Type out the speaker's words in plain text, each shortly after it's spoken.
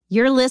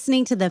You're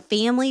listening to the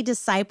Family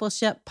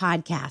Discipleship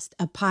Podcast,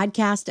 a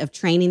podcast of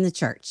training the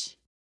church.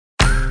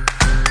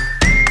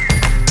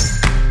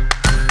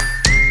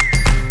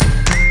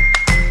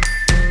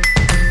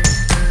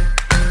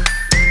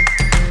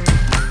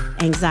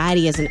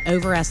 Anxiety is an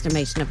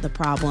overestimation of the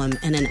problem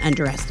and an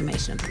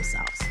underestimation of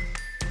themselves.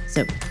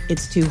 So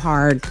it's too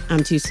hard,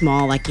 I'm too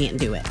small, I can't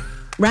do it.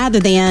 Rather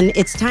than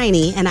it's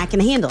tiny and I can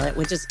handle it,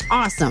 which is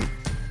awesome.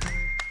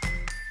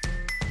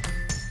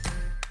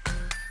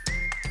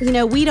 You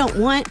know, we don't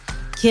want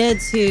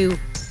kids who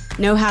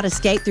know how to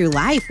skate through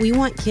life. We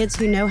want kids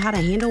who know how to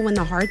handle when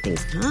the hard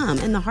things come,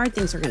 and the hard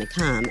things are going to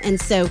come. And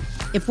so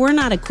if we're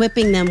not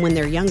equipping them when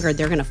they're younger,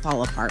 they're going to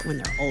fall apart when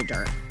they're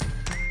older.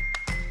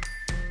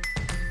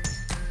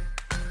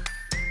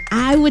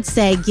 I would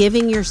say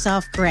giving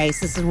yourself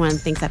grace, this is one of the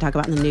things I talk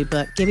about in the new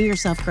book, giving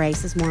yourself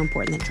grace is more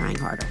important than trying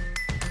harder.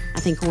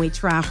 I think when we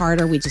try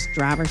harder, we just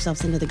drive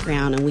ourselves into the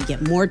ground and we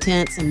get more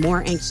tense and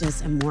more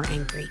anxious and more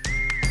angry.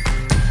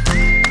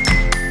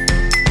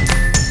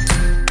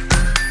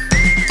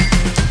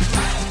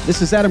 This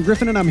is Adam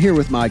Griffin, and I'm here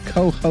with my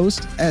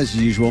co-host, as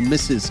usual,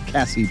 Mrs.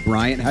 Cassie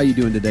Bryant. How you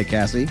doing today,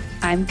 Cassie?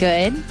 I'm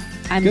good.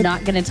 I'm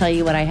not going to tell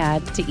you what I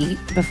had to eat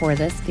before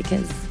this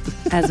because,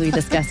 as we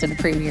discussed in a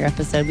previous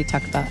episode,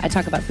 I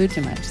talk about food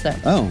too much. So.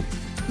 Oh,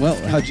 well,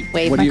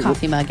 wave my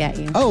coffee mug at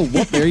you. Oh,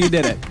 well, there you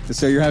did it.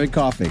 So you're having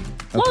coffee.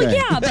 Okay. Well,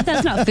 yeah, but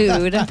that's not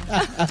food.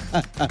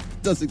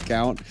 Doesn't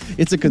count.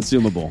 It's a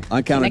consumable.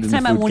 I count it in the food category. Next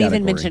time I won't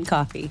even mention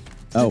coffee.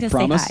 Oh,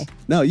 promise? Say hi.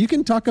 No, you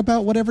can talk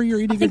about whatever you're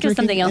eating. I think or of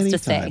something else anytime.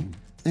 to say.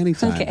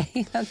 Anytime.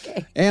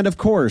 Okay. And of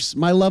course,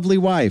 my lovely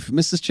wife,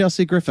 Mrs.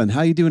 Chelsea Griffin.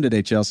 How you doing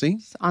today, Chelsea?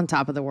 On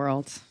top of the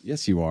world.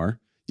 Yes, you are.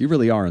 You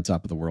really are on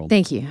top of the world.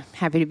 Thank you.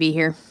 Happy to be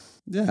here.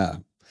 Yeah.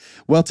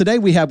 Well, today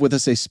we have with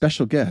us a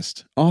special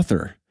guest,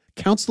 author,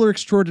 counselor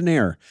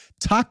extraordinaire,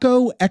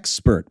 taco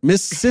expert,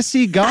 Miss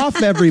Sissy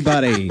Goff,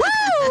 everybody.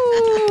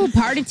 Woo!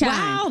 Party time.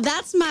 Wow,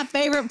 that's my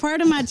favorite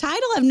part of my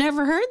title. I've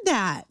never heard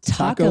that.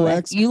 Taco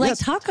expert. You like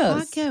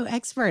tacos. Taco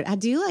expert. I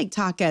do like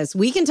tacos.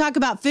 We can talk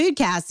about food,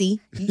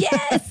 Cassie.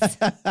 Yes.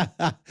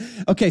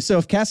 Okay, so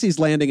if Cassie's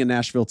landing in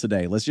Nashville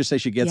today, let's just say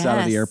she gets out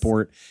of the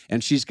airport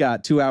and she's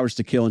got 2 hours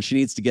to kill and she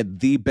needs to get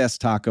the best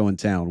taco in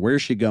town.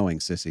 Where's she going,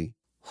 Sissy?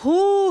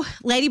 Ooh,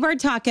 Ladybird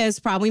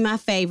Tacos, probably my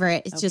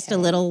favorite. It's just a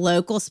little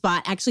local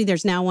spot. Actually,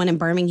 there's now one in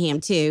Birmingham,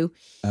 too.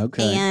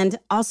 Okay. And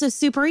also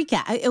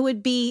Superica. It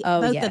would be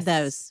both of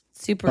those.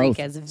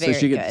 Superica is very good. So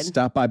she could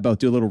stop by both,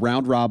 do a little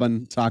round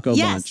robin taco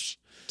lunch.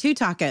 2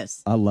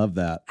 tacos. I love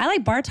that. I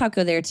like Bar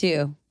Taco there,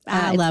 too.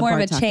 I it's love more Bar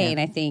of a Taco. chain,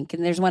 I think.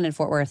 And there's one in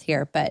Fort Worth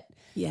here, but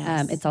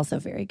it's also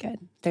very good.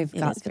 They've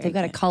got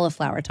a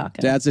cauliflower taco.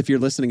 Dads, if you're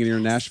listening and you're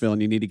in Nashville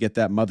and you need to get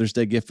that Mother's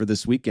Day gift for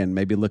this weekend,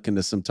 maybe look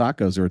into some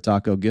tacos or a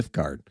taco gift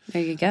card.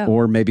 There you go.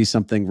 Or maybe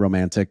something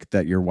romantic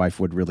that your wife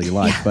would really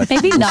like. But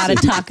maybe not a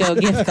taco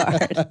gift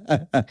card. I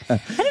don't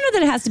know that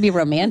it has to be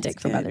romantic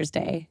for Mother's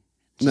Day.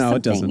 No,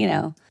 it doesn't. You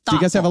know, do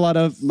you guys have a lot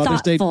of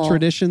Mother's Day Thoughtful.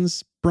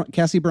 traditions?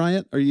 Cassie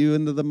Bryant, are you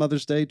into the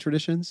Mother's Day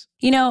traditions?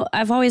 You know,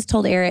 I've always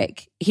told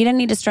Eric he doesn't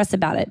need to stress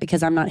about it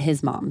because I'm not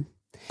his mom.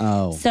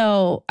 Oh.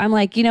 So I'm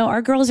like, you know,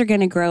 our girls are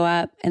going to grow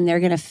up and they're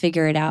going to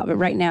figure it out. But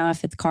right now,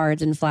 if it's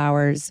cards and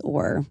flowers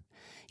or,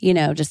 you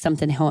know, just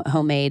something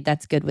homemade,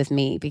 that's good with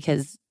me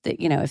because,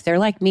 you know, if they're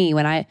like me,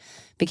 when I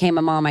became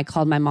a mom, I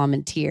called my mom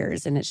in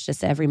tears. And it's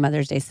just every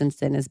Mother's Day since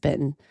then has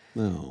been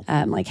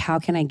like, how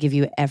can I give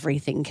you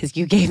everything? Because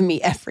you gave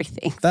me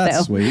everything.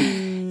 That's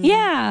sweet.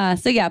 Yeah.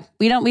 So yeah,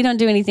 we don't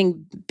do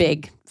anything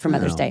big for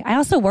Mother's Day. I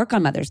also work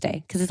on Mother's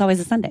Day because it's always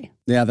a Sunday.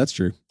 Yeah, that's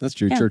true. That's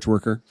true. Yeah. Church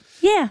worker.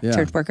 Yeah,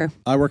 church worker.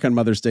 I work on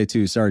Mother's Day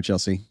too. Sorry,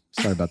 Chelsea.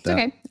 Sorry about that.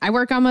 Okay. I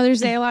work on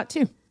Mother's Day a lot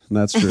too.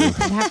 That's true.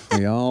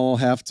 We all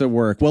have to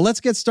work. Well,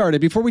 let's get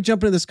started. Before we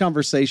jump into this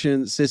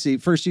conversation,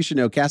 Sissy, first you should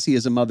know Cassie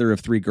is a mother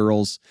of 3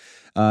 girls.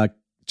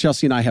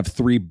 Chelsea and I have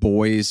 3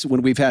 boys.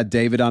 When we've had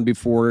David on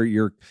before,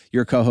 your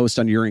co-host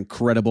on your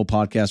incredible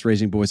podcast,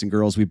 Raising Boys and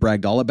Girls, we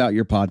bragged all about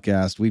your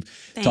podcast. We've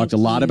talked a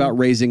lot about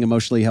raising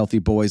emotionally healthy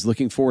boys.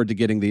 Looking forward to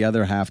getting the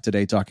other half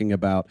today, talking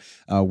about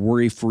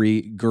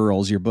worry-free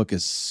girls. Your book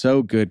is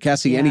so good.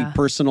 Cassie, any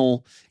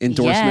personal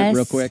endorsement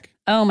real quick?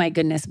 Oh my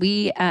goodness.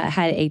 We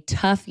had a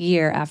tough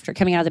year after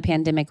coming out of the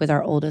pandemic with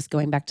our oldest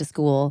going back to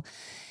school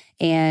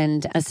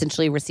and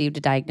essentially received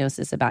a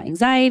diagnosis about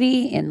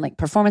anxiety and like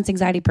performance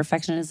anxiety,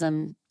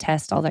 perfectionism,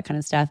 test, all that kind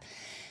of stuff.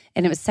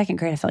 And it was 2nd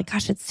grade. I felt like,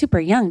 gosh, it's super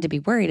young to be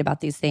worried about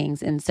these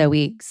things. And so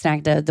we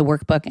snagged the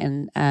workbook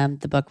and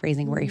the book,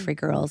 Raising Worry-Free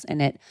Girls.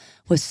 And it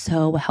was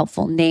so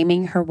helpful,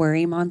 naming her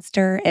worry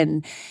monster.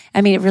 And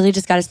I mean, it really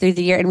just got us through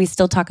the year. And we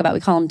still talk about,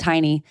 we call him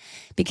Tiny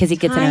because he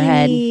gets in her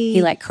head.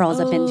 He like curls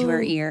up into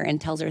her ear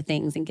and tells her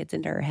things and gets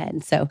into her head.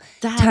 And so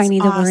Tiny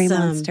the Worry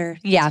Monster.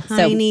 Yeah.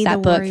 Tiny so that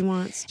the book, Worry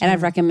Monster. And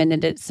I've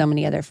recommended it to so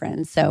many other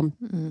friends. So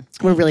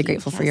we're really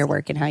grateful for your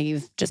work and how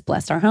you've just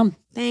blessed our home.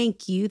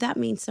 Thank you. That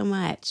means so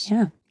much.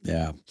 Yeah.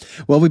 Yeah.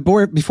 Well,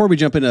 before we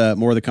jump into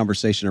more of the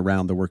conversation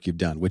around the work you've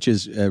done, which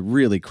is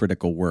really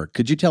critical work,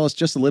 could you tell us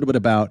just a little bit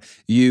about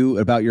you,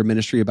 about your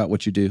ministry, about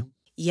what you do?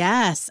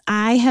 Yes,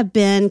 I have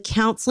been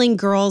counseling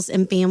girls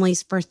and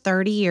families for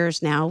 30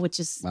 years now, which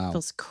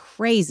feels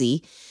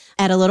crazy,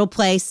 at a little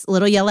place, a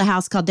little yellow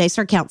house called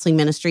Daystar Counseling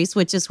Ministries,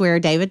 which is where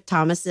David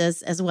Thomas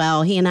is as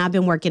well. He and I have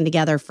been working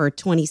together for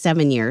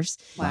 27 years.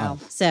 Wow.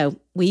 So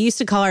we used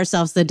to call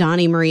ourselves the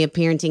Donnie Marie of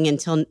parenting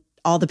until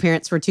all the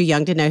parents were too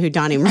young to know who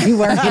Donnie Marie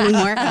were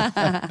anymore,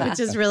 which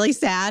is really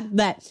sad.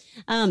 But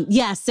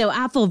so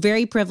I feel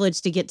very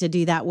privileged to get to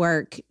do that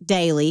work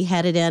daily,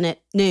 headed in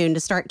at noon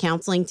to start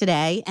counseling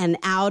today. And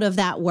out of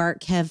that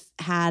work have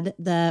had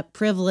the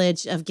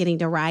privilege of getting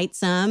to write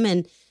some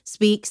and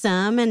speak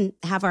some and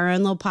have our own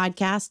little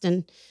podcast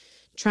and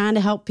trying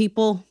to help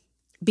people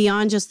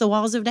beyond just the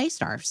walls of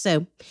Daystar.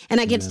 So,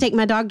 and I get to take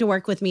my dog to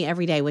work with me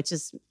every day, which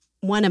is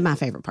one of my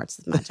favorite parts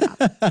of my job.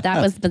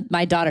 That was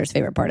my daughter's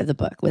favorite part of the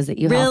book was that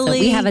you Really?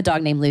 we have a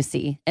dog named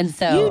Lucy. And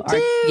so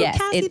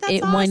Cassie,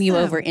 it won you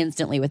over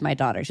instantly with my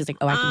daughter. She's like,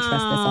 oh, I can trust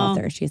this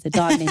author. She has a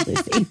dog named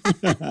Lucy.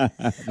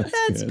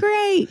 That's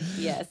great.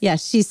 Yes.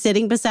 Yes, she's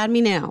sitting beside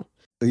me now.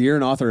 You're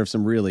an author of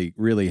some really,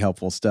 really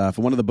helpful stuff.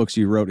 One of the books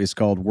you wrote is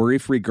called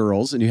Worry-Free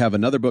Girls, and you have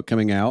another book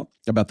coming out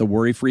about the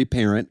worry-free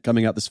parent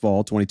coming out this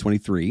fall,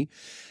 2023.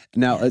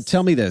 Now,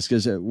 tell me this,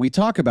 because we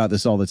talk about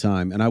this all the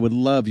time, and I would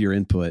love your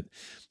input.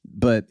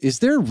 But is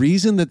there a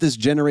reason that this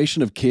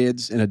generation of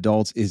kids and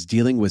adults is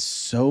dealing with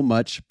so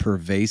much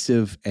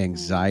pervasive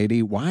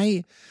anxiety?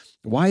 Why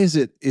is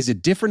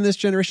it different in this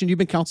generation? You've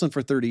been counseling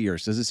for 30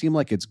 years. Does it seem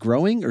like it's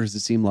growing, or does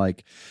it seem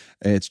like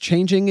it's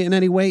changing in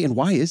any way? And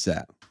why is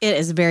that? It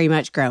is very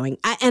much growing.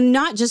 And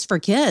not just for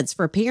kids,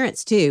 for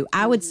parents too.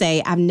 I would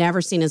say I've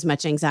never seen as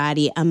much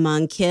anxiety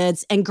among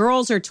kids, and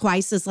girls are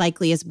twice as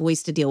likely as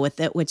boys to deal with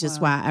it, which is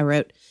why I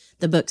wrote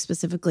the book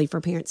specifically for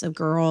parents of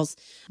girls.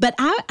 But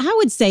I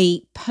would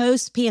say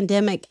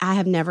post-pandemic, I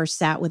have never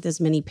sat with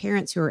as many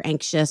parents who are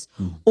anxious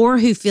or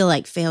who feel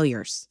like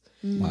failures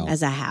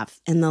as I have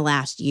in the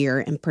last year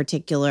in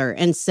particular.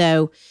 And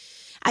so,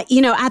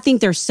 I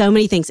think there's so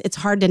many things. It's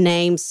hard to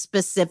name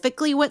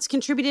specifically what's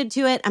contributed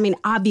to it. I mean,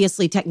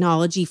 obviously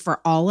technology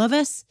for all of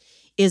us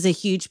is a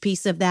huge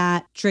piece of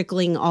that,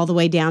 trickling all the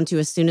way down to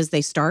as soon as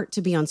they start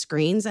to be on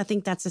screens. I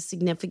think that's a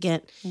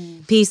significant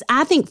piece.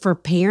 I think for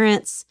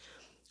parents,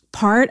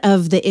 part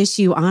of the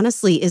issue,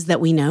 honestly, is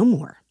that we know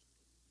more.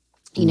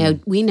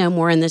 We know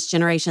more in this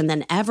generation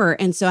than ever.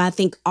 And so I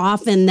think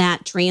often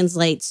that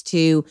translates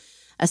to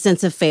a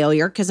sense of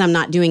failure because I'm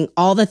not doing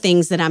all the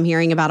things that I'm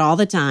hearing about all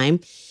the time.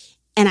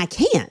 And I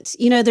can't.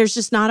 There's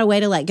just not a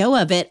way to let go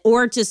of it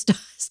or to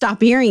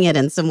stop hearing it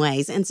in some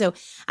ways. And so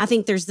I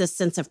think there's this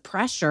sense of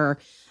pressure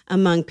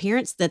among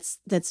parents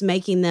that's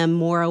making them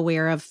more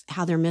aware of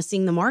how they're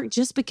missing the mark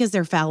just because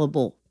they're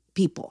fallible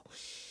people.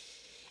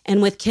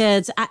 And with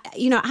kids, I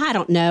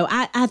don't know.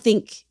 I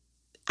think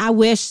I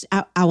wish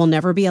I will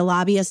never be a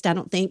lobbyist, I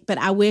don't think, but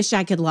I wish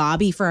I could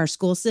lobby for our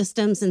school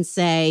systems and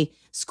say,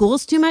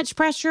 school's too much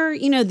pressure.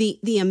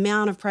 The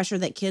amount of pressure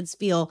that kids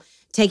feel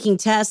taking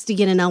tests to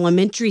get in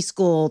elementary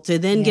school, to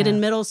then get in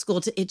middle school,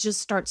 it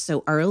just starts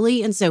so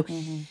early. And so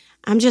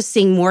I'm just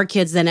seeing more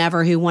kids than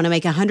ever who want to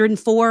make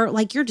 104,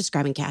 like you're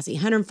describing, Cassie,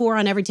 104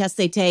 on every test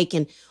they take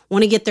and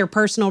want to get their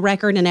personal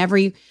record in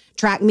every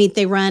track meet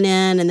they run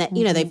in. And that,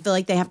 they feel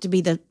like they have to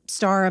be the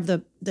star of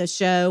the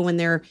show when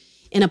they're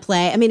in a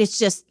play. I mean, it's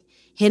just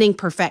hitting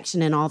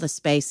perfection in all the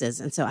spaces.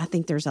 And so I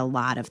think there's a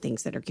lot of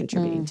things that are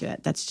contributing to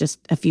it. That's just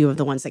a few of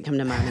the ones that come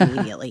to mind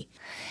immediately.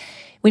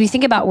 When you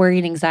think about worry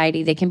and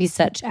anxiety, they can be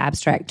such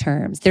abstract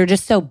terms. They're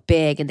just so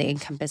big and they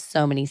encompass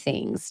so many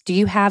things. Do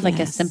you have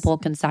a simple,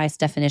 concise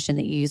definition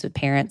that you use with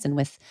parents and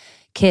with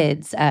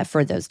kids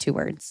for those two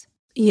words?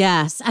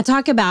 Yes. I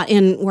talk about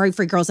in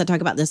Worry-Free Girls, I talk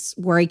about this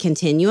worry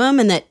continuum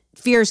and that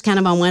fear is kind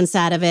of on one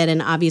side of it.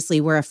 And obviously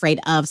we're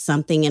afraid of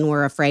something and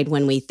we're afraid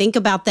when we think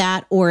about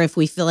that or if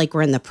we feel like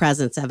we're in the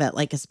presence of it,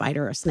 like a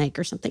spider or a snake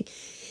or something.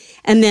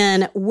 And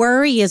then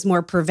worry is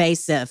more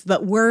pervasive,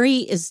 but worry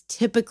is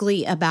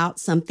typically about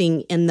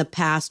something in the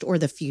past or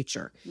the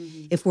future.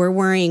 If we're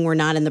worrying, we're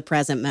not in the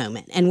present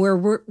moment. And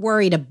we're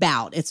worried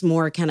about, it's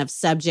more kind of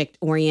subject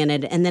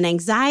oriented. And then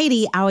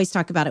anxiety, I always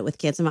talk about it with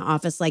kids in my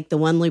office, like the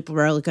one loop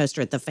roller coaster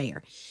at the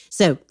fair.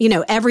 So,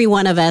 every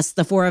one of us,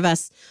 the four of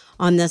us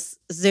on this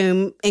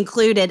Zoom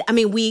included, I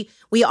mean,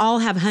 we all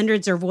have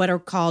hundreds of what are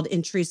called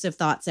intrusive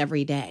thoughts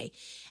every day.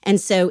 And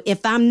so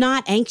if I'm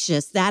not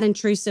anxious, that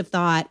intrusive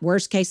thought,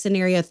 worst case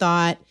scenario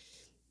thought,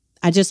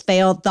 I just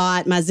failed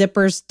thought, my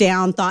zipper's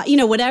down thought,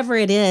 whatever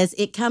it is,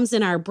 it comes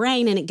in our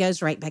brain and it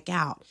goes right back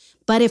out.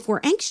 But if we're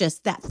anxious,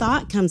 that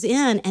thought comes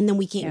in and then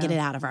we can't get it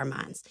out of our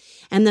minds.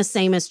 And the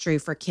same is true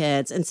for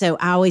kids. And so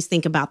I always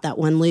think about that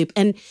one loop.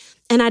 And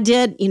I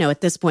did,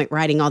 at this point,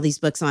 writing all these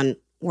books on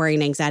worry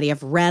and anxiety.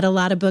 I've read a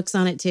lot of books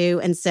on it too.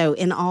 And so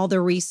in all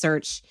the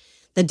research,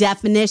 the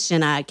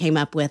definition I came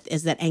up with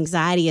is that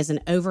anxiety is an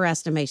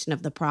overestimation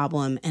of the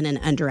problem and an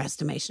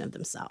underestimation of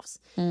themselves.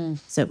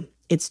 So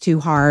it's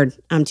too hard,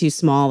 I'm too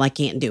small, I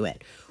can't do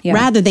it.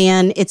 Rather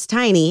than it's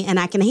tiny and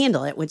I can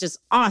handle it, which is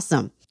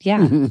awesome.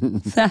 Yeah.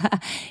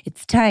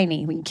 It's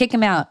tiny. We can kick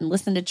them out and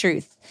listen to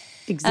truth.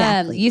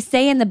 Exactly. You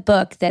say in the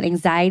book that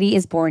anxiety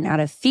is born out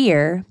of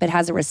fear, but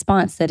has a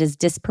response that is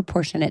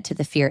disproportionate to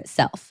the fear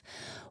itself.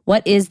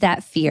 What is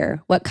that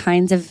fear? What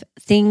kinds of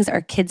things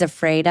are kids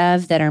afraid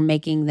of that are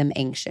making them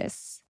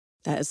anxious?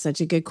 That is such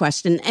a good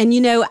question. And,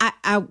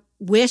 I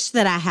wish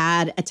that I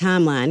had a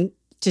timeline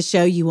to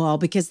show you all,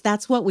 because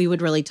that's what we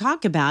would really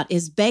talk about,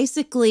 is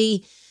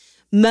basically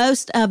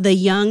most of the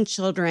young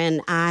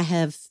children I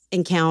have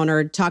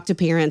encountered talk to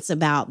parents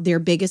about their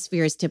biggest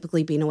fear is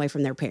typically being away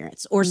from their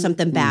parents or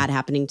something bad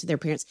happening to their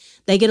parents.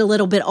 They get a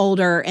little bit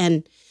older,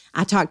 and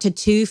I talked to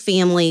 2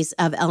 families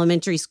of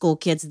elementary school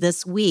kids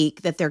this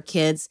week that their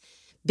kids'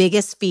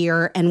 biggest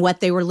fear and what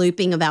they were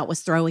looping about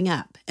was throwing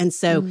up. And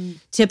so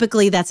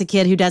typically that's a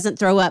kid who doesn't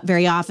throw up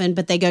very often,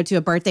 but they go to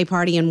a birthday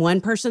party and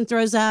one person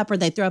throws up, or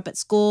they throw up at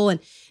school and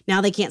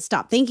now they can't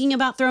stop thinking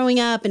about throwing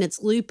up, and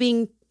it's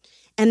looping.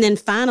 And then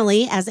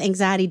finally, as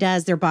anxiety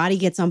does, their body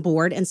gets on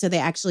board. And so they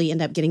actually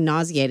end up getting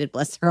nauseated,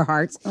 bless their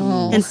hearts,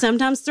 and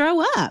sometimes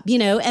throw up,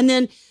 and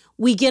then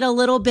we get a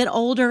little bit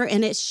older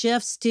and it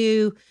shifts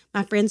to,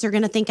 my friends are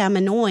going to think I'm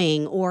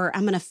annoying, or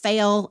I'm going to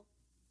fail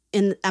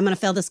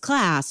this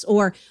class,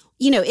 or,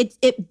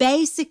 it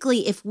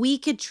basically, if we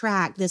could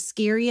track the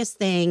scariest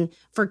thing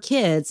for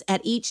kids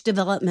at each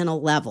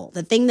developmental level,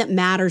 the thing that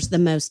matters the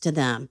most to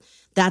them,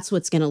 that's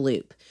what's going to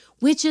loop.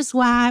 Which is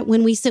why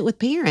when we sit with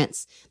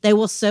parents, they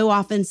will so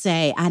often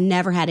say, I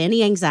never had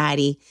any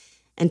anxiety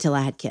until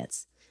I had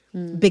kids.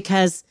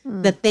 Because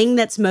the thing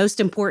that's most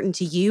important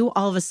to you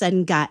all of a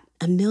sudden got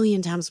a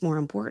million times more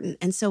important.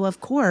 And so, of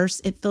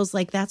course, it feels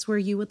like that's where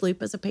you would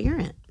loop as a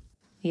parent.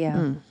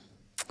 Yeah.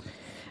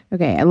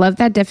 Okay, I love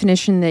that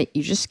definition that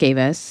you just gave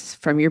us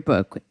from your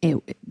book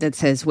that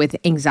says, with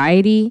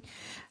anxiety,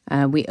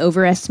 we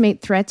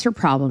overestimate threats or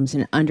problems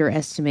and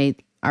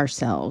underestimate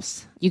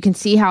ourselves. You can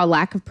see how a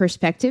lack of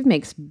perspective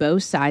makes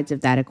both sides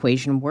of that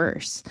equation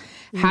worse.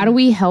 How do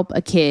we help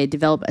a kid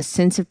develop a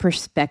sense of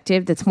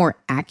perspective that's more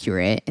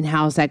accurate, and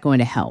how is that going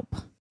to help?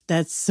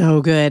 That's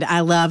so good.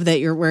 I love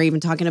that we're even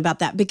talking about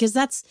that, because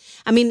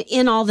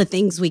in all the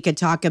things we could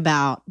talk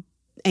about,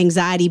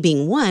 anxiety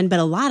being one, but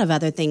a lot of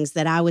other things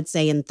that I would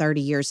say in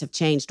 30 years have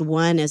changed.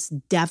 One is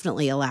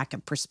definitely a lack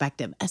of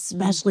perspective,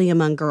 especially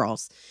among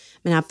girls.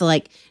 I feel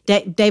like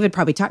David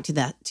probably talked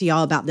to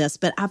y'all about this,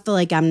 but I feel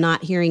like I'm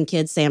not hearing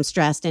kids say I'm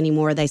stressed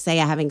anymore. They say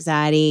I have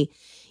anxiety.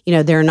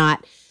 They're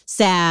not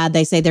sad.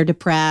 They say they're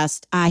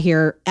depressed. I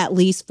hear at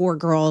least 4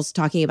 girls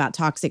talking about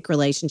toxic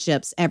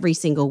relationships every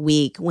single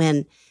week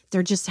when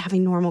they're just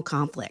having normal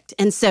conflict.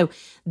 And so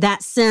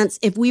that sense,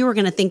 if we were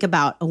going to think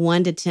about a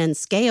 1 to 10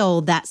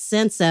 scale, that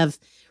sense of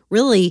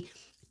really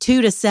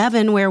 2 to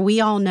 7, where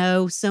we all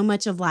know so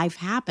much of life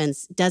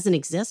happens, doesn't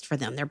exist for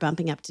them. They're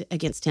bumping up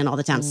against 10 all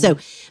the time. So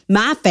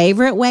my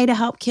favorite way to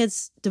help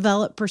kids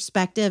develop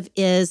perspective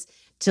is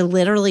to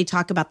literally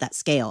talk about that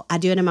scale. I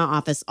do it in my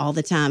office all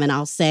the time, and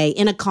I'll say,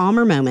 in a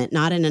calmer moment,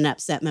 not in an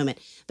upset moment,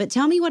 but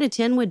tell me what a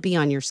 10 would be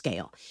on your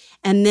scale.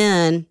 And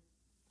then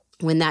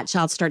when that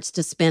child starts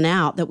to spin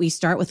out, that we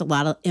start with a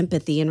lot of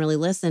empathy and really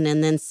listen,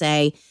 and then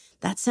say,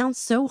 that sounds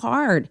so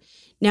hard.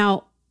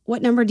 Now,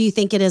 what number do you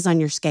think it is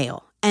on your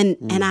scale? And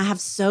I have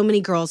so many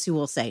girls who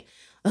will say,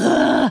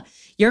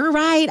 you're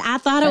right. I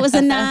thought it was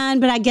a 9,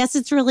 but I guess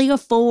it's really a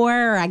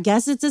 4, or I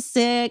guess it's a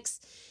 6.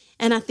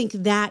 And I think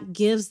that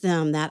gives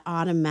them that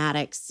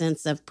automatic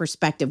sense of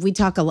perspective. We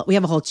talk a lot. We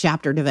have a whole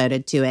chapter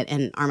devoted to it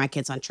in Are My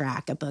Kids on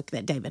Track, a book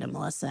that David and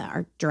Melissa,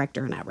 our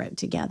director, and I wrote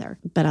together.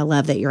 But I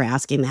love that you're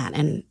asking that,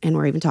 and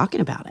we're even talking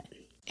about it.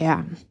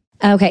 Yeah.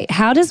 Okay,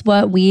 how does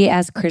what we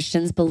as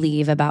Christians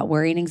believe about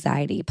worry and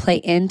anxiety play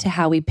into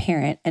how we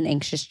parent an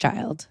anxious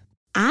child?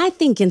 I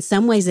think in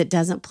some ways it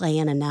doesn't play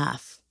in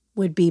enough,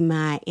 would be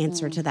my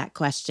answer to that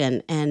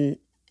question. And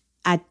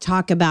I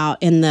talk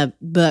about in the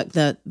book,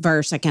 the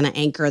verse, I kind of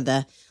anchor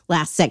the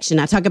last section.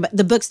 I talk about,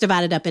 the book's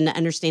divided up into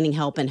understanding,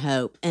 help, and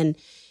hope. And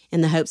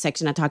in the hope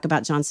section, I talk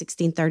about John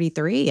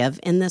 16:33 of,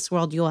 in this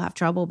world you'll have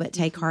trouble, but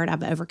take heart,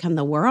 I've overcome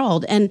the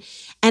world. And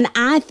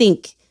I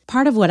think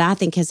part of what I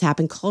think has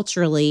happened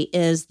culturally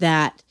is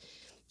that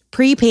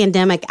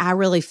pre-pandemic, I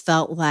really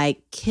felt like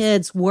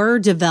kids were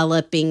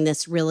developing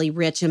this really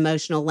rich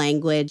emotional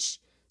language,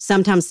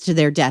 sometimes to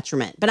their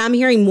detriment. But I'm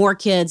hearing more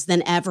kids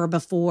than ever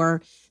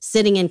before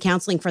sitting in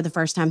counseling for the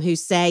first time who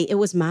say, it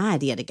was my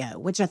idea to go,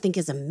 which I think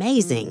is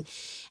amazing.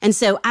 And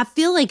so I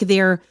feel like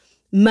they're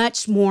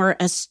much more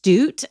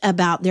astute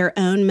about their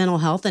own mental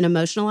health and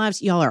emotional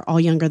lives. Y'all are all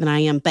younger than I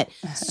am, but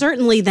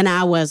certainly than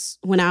I was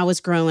when I was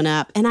growing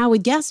up. And I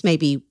would guess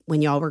maybe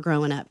when y'all were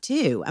growing up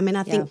too.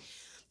 I think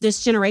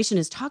this generation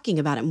is talking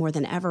about it more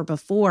than ever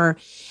before.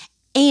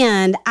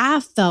 And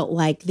I felt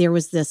like there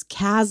was this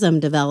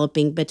chasm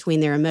developing between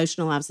their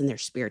emotional lives and their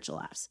spiritual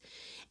lives.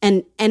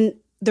 And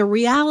the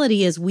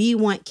reality is we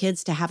want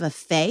kids to have a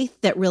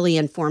faith that really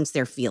informs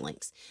their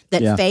feelings,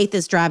 that faith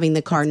is driving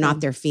the car,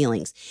 not their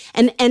feelings.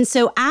 And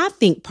so I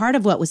think part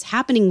of what was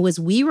happening was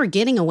we were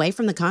getting away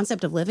from the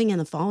concept of living in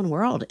the fallen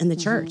world in the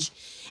church.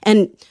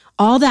 And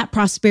all that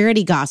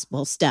prosperity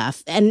gospel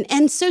stuff.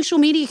 And social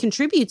media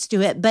contributes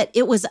to it, but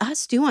it was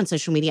us too on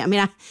social media. I mean,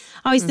 I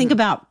always think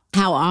about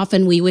how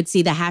often we would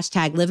see the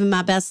hashtag living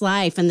my best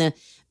life and the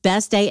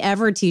best day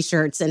ever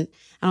t-shirts. And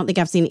I don't think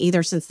I've seen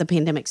either since the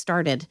pandemic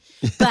started.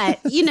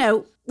 But,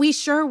 we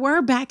sure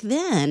were back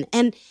then.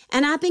 And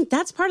I think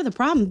that's part of the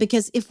problem,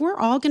 because if we're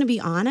all going to be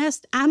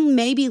honest, I'm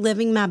maybe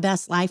living my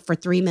best life for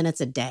 3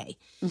 minutes a day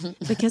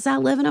because I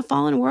live in a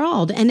fallen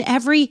world. And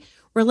every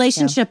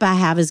relationship I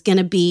have that's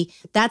going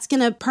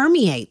to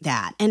permeate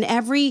that. And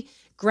every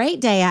great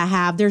day I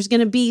have, there's going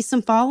to be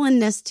some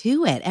fallenness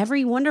to it.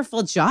 Every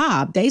wonderful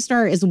job,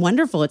 Daystar is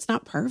wonderful. It's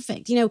not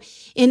perfect.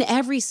 In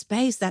every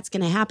space that's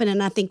going to happen.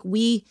 And I think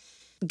we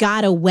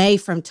got away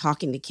from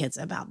talking to kids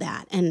about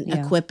that and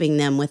equipping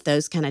them with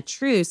those kind of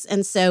truths.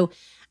 And so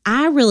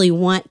I really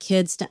want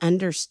kids to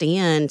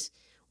understand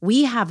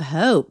we have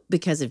hope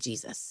because of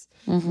Jesus.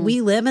 We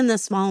live in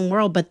this small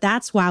world, but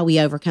that's why we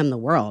overcome the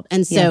world.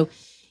 And so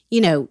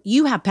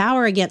you have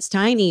power against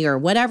Tiny or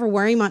whatever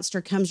worry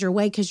monster comes your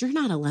way, because you're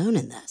not alone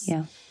in this.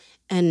 Yeah.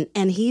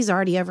 And he's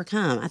already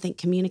overcome. I think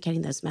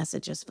communicating those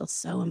messages feels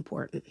so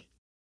important.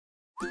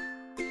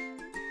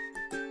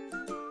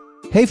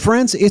 Hey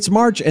friends, it's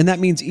March, and that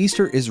means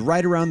Easter is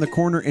right around the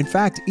corner. In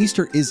fact,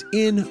 Easter is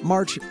in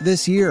March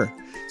this year.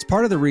 It's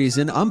part of the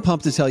reason I'm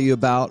pumped to tell you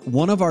about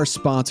one of our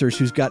sponsors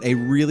who's got a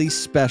really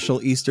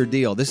special Easter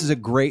deal. This is a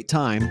great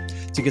time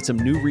to get some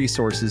new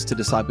resources to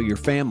disciple your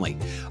family.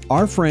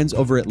 Our friends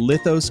over at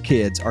Lithos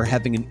Kids are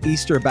having an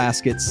Easter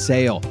basket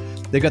sale.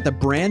 They got the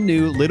brand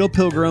new Little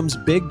Pilgrims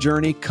Big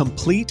Journey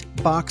complete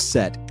box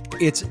set.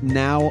 It's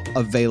now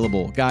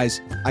available.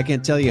 Guys, I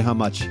can't tell you how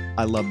much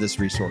I love this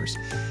resource.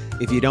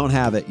 If you don't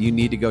have it, you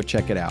need to go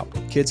check it out.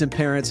 Kids and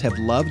parents have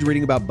loved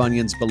reading about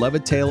Bunyan's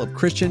beloved tale of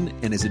Christian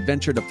and his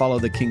adventure to follow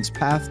the king's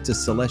path to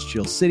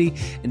Celestial City.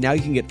 And now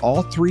you can get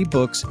all 3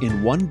 books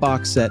in one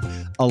box set,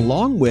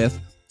 along with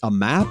a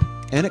map,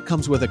 and it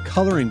comes with a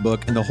coloring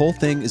book, and the whole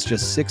thing is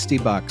just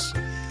 $60.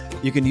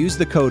 You can use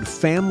the code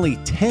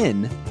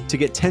FAMILY10 to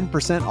get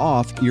 10%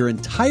 off your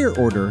entire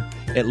order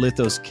at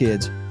Lithos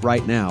Kids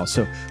right now.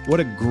 So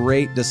what a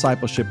great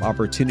discipleship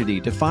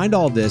opportunity. To find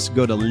all this,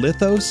 go to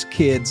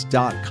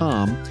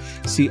lithoskids.com.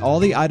 See all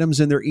the items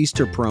in their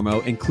Easter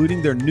promo,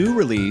 including their new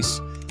release,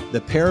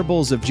 The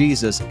Parables of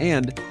Jesus,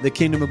 and the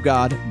Kingdom of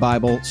God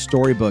Bible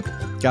Storybook.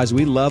 Guys,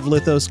 we love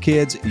Lithos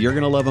Kids. You're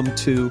going to love them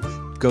too.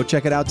 Go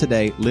check it out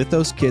today,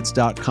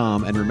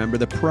 lithoskids.com, and remember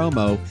the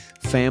promo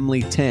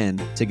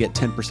FAMILY10 to get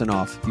 10%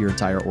 off your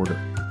entire order.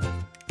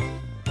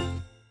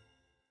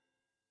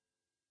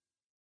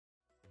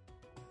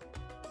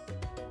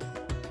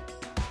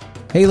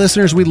 Hey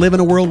listeners, we live in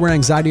a world where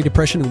anxiety,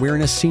 depression, and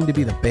weariness seem to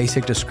be the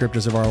basic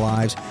descriptors of our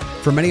lives.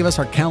 For many of us,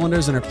 our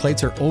calendars and our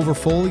plates are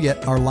overfull,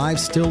 yet our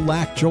lives still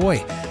lack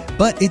joy.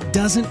 But it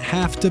doesn't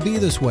have to be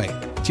this way.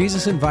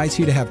 Jesus invites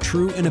you to have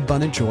true and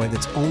abundant joy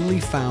that's only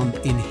found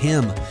in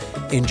Him.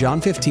 In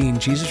John 15,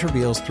 Jesus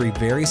reveals 3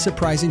 very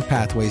surprising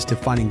pathways to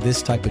finding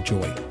this type of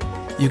joy.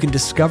 You can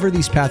discover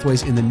these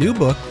pathways in the new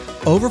book,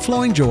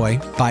 Overflowing Joy,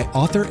 by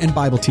author and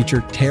Bible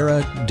teacher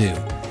Tara Dew.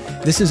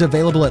 This is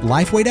available at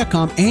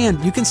lifeway.com,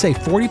 and you can save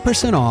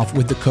 40% off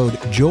with the code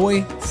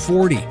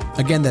JOY40.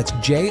 Again, that's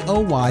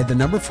JOY, the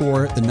number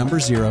 4, the number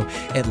 0,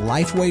 at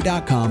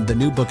lifeway.com. The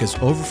new book is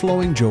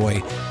Overflowing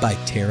Joy by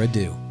Tara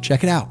Dew.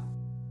 Check it out.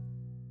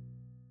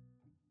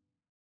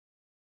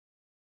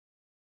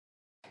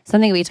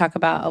 Something we talk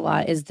about a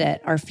lot is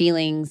that our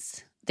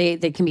feelings, they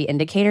can be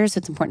indicators. So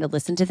it's important to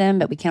listen to them,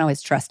 but we can't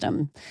always trust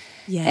them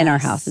in our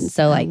house. And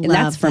so and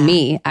that's for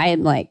me.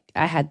 I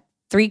had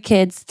 3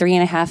 kids,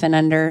 3.5 and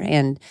under.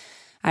 And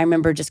I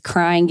remember just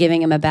crying,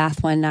 giving him a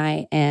bath one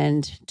night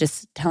and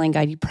just telling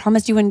God, you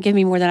promised you wouldn't give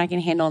me more than I can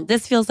handle. And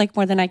this feels like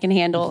more than I can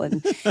handle.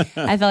 And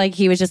I felt like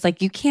he was just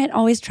like, you can't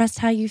always trust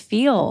how you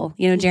feel.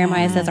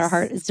 Jeremiah says our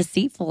heart is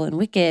deceitful and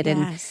wicked.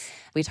 And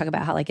we talk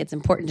about how it's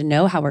important to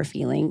know how we're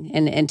feeling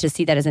and to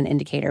see that as an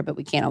indicator, but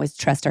we can't always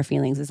trust our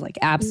feelings as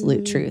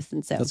absolute truth.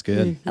 And so that's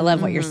good. I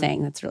love what you're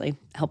saying. That's really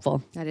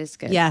helpful. That is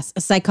good. Yes.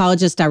 A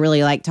psychologist I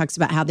really like talks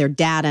about how they're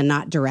data,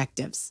 not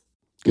directives.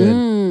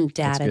 Good.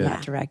 Data,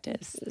 not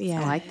directives.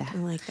 Yeah. I like that. I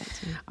like that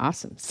too.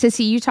 Awesome.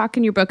 Sissy, you talk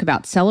in your book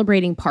about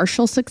celebrating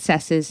partial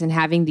successes and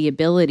having the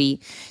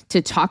ability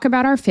to talk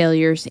about our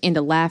failures and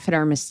to laugh at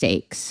our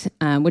mistakes,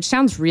 which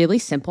sounds really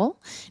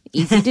simple,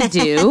 easy to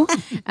do.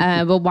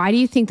 But why do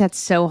you think that's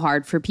so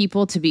hard for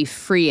people to be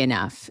free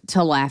enough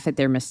to laugh at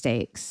their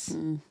mistakes?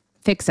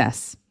 Fix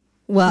us.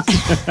 Well,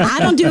 I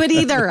don't do it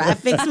either. I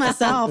fix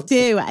myself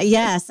too.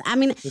 Yes. I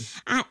mean,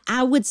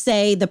 I would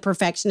say the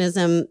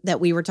perfectionism that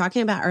we were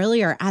talking about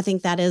earlier, I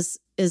think that is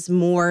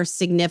more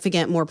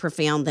significant, more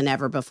profound than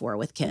ever before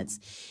with kids.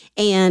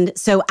 And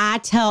so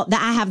I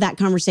have that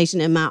conversation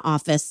in my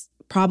office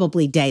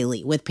probably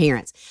daily with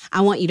parents.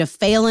 I want you to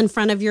fail in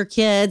front of your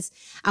kids.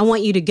 I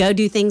want you to go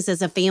do things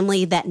as a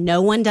family that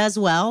no one does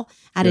well.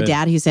 I had a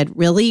dad who said,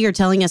 really? You're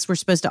telling us we're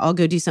supposed to all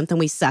go do something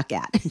we suck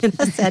at? And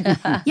I said,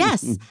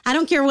 yes, I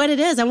don't care what it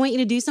is. I want you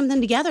to do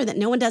something together that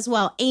no one does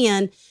well.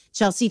 And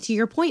Chelsea, to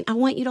your point, I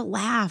want you to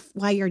laugh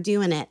while you're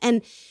doing it.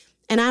 And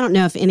And I don't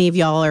know if any of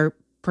y'all are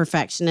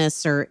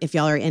perfectionists or if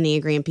y'all are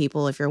Enneagram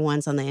people, if you're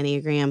ones on the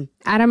Enneagram.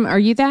 Adam, are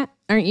you that?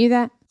 Aren't you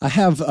that? I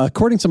have,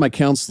 according to my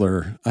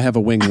counselor, I have a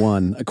wing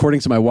 1. According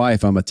to my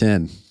wife, I'm a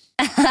 10.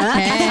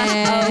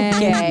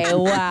 Okay,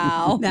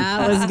 wow.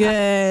 That was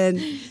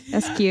good.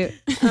 That's cute.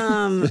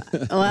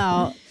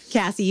 Well,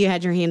 Cassie, you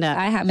had your hand up.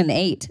 I have an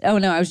 8. Oh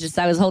no, I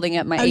was holding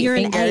up my 8 you're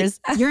fingers.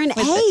 an 8. You're an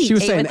 8. She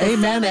was 8 saying, with a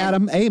amen, 7.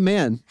 Adam,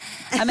 amen.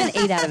 I'm an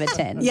 8 out of a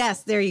 10.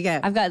 Yes, there you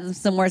go. I've got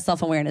some more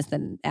self-awareness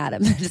than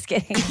Adam. Just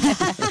kidding.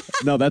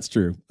 No, that's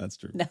true. That's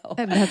true. No.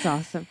 That's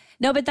awesome.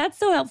 No, but that's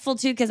so helpful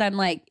too, because I'm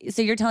like,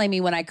 so you're telling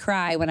me when I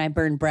cry, when I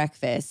burn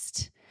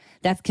breakfast,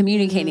 that's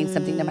communicating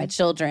something to my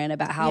children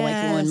about how like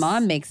when Yes.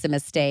 mom makes a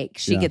mistake,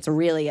 she gets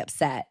really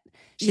upset.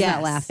 She's not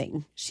Yes.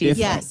 laughing. She's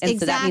Yes, and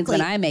so that means when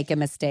exactly. I make a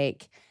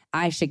mistake,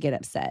 I should get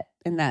upset.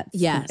 And that's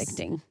Yes.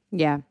 convicting.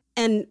 Yeah.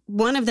 And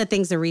one of the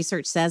things the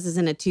research says is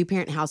in a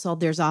 2-parent household,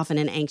 there's often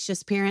an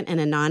anxious parent and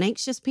a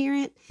non-anxious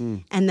parent.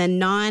 And the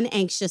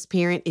non-anxious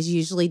parent is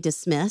usually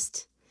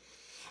dismissed.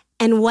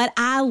 And what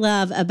I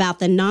love about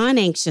the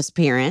non-anxious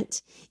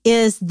parent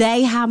is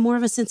they have more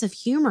of a sense of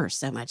humor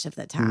so much of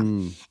the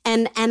time.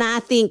 And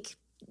I think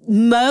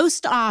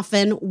most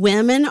often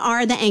women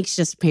are the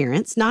anxious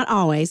parents, not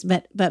always,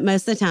 but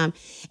most of the time.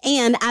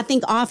 And I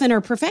think often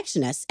are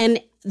perfectionists.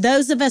 And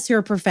those of us who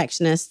are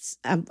perfectionists,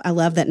 I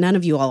love that none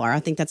of you all are. I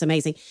think that's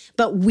amazing.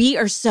 But we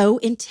are so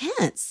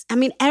intense. I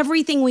mean,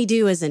 everything we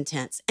do is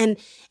intense. And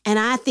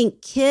I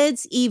think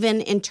kids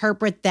even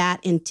interpret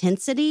that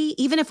intensity,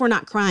 even if we're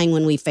not crying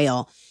when we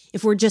fail,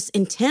 if we're just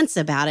intense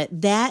about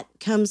it, that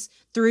comes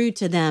through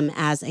to them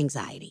as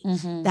anxiety.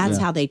 That's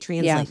how they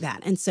translate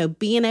that. And so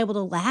being able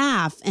to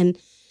laugh and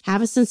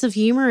have a sense of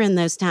humor in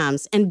those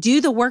times and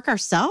do the work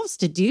ourselves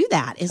to do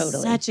that is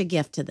such a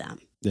gift to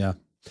them. Yeah.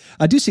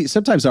 I do see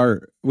sometimes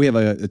we have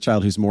a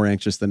child who's more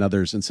anxious than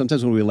others. And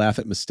sometimes when we laugh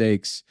at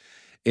mistakes,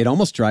 it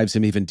almost drives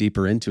him even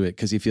deeper into it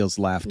because he feels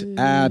laughed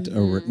at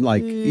or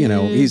like,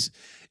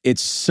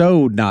 it's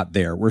so not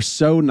there. We're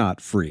so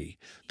not free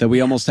that we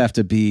almost have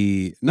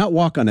to not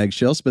walk on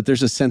eggshells, but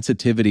there's a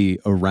sensitivity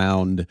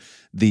around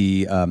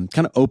the kind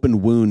of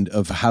open wound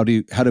of how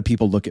do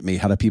people look at me?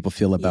 How do people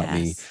feel about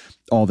me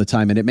all the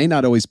time? And it may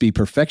not always be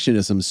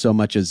perfectionism so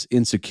much as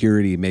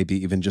insecurity, maybe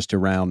even just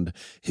around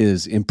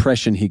his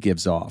impression he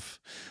gives off.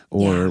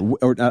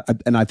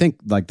 And I think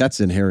like that's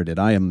inherited.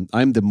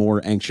 I'm the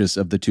more anxious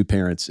of the 2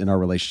 parents in our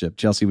relationship.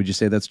 Chelsea, would you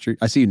say that's true?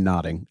 I see you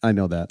nodding. I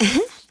know that.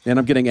 And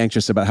I'm getting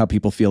anxious about how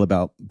people feel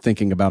about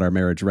thinking about our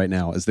marriage right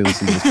now as they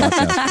listen to this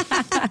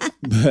podcast.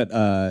 But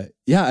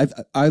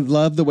I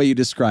love the way you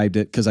described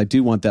it because I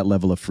do want that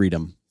level of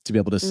freedom to be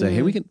able to say,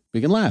 hey, we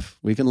can laugh.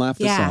 We can laugh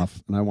this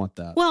off. And I want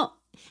that. Well,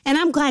 and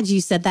I'm glad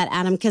you said that,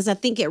 Adam, because I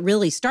think it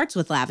really starts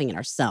with laughing at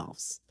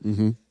ourselves.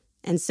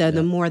 And so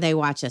the more they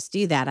watch us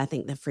do that, I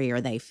think the freer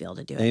they feel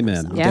to do it. Amen.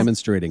 themselves. Yeah.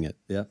 Demonstrating it.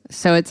 Yeah.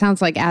 So it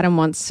sounds like Adam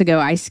wants to go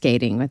ice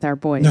skating with our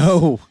boys.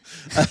 No.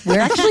 We're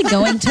actually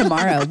going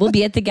tomorrow. We'll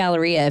be at the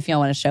Galleria if y'all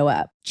want to show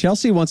up.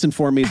 Chelsea once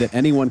informed me that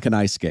anyone can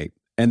ice skate.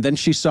 And then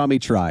she saw me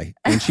try,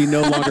 and she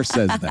no longer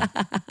says that.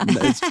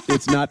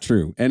 It's not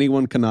true.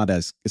 Anyone cannot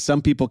ice.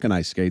 Some people can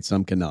ice skate,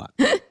 some cannot.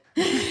 Okay,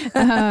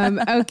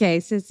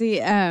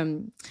 Sissy,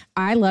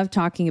 I love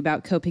talking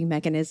about coping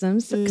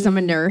mechanisms because I'm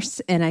a nurse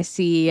and I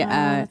see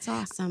that's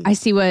awesome.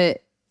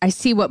 I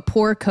see what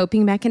poor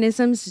coping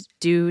mechanisms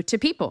do to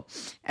people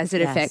as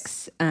it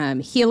affects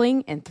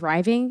healing and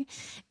thriving,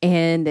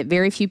 and that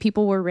very few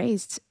people were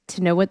raised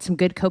to know what some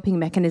good coping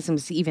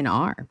mechanisms even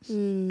are.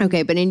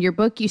 Okay, but in your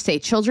book, you say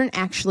children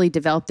actually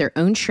develop their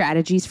own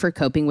strategies for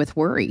coping with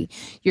worry.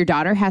 Your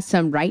daughter has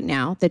some right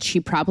now that she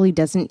probably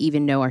doesn't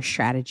even know are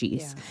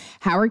strategies. Yeah.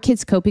 How are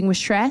kids coping with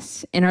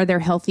stress, and are there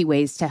healthy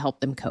ways to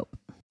help them cope?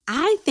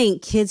 I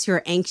think kids who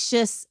are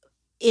anxious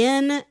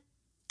in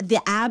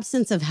the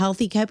absence of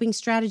healthy coping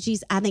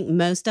strategies, I think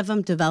most of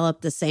them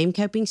develop the same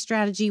coping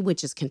strategy,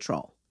 which is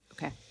control.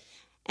 Okay.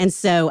 And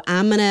so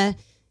I'm going to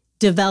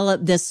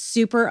develop this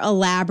super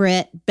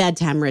elaborate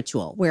bedtime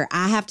ritual where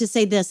I have to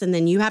say this and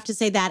then you have to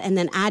say that and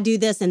then I do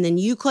this and then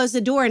you close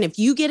the door. And if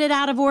you get it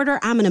out of order,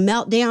 I'm going to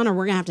melt down or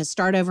we're going to have to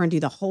start over and do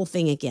the whole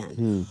thing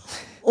again.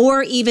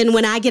 Or even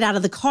when I get out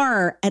of the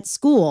car at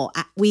school,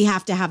 we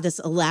have to have this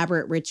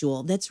elaborate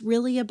ritual that's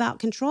really about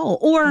control.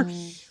 Or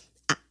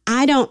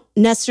I don't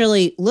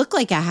necessarily look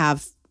like I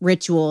have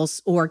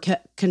rituals or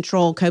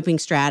control coping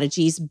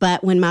strategies,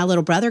 but when my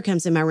little brother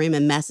comes in my room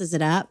and messes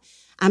it up,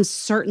 I'm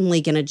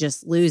certainly going to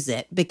just lose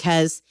it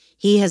because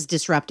he has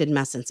disrupted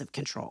my sense of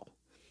control.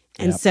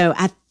 And so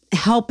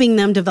helping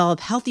them develop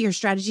healthier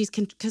strategies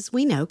because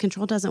we know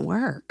control doesn't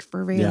work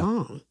for very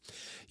long.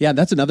 Yeah,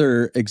 that's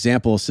another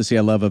example, Sissy, I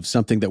love of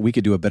something that we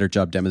could do a better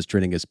job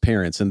demonstrating as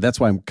parents. And that's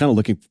why I'm kind of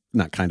looking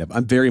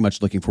I'm very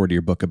much looking forward to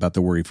your book about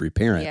the worry-free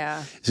parent.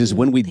 Yeah. It says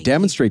when we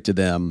demonstrate to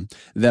them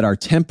that our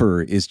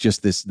temper is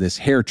just this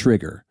hair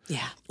trigger,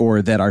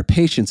 or that our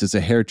patience is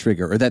a hair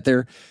trigger, or that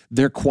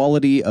their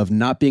quality of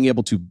not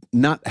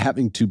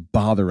having to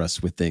bother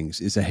us with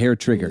things is a hair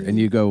trigger. And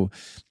you go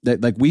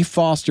that like we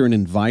foster an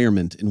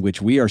environment in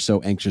which we are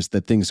so anxious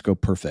that things go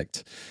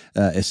perfect,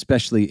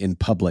 especially in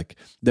public,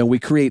 then we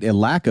create a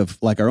lack of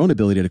like our own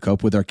ability to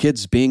cope with our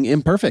kids being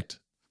imperfect.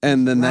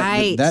 And then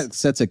that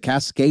sets a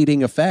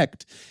cascading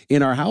effect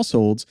in our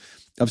households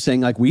of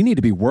saying like, we need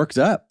to be worked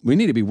up. We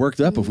need to be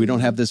worked up if we don't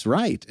have this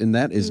right. And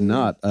that is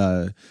not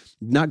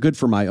good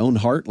for my own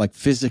heart, like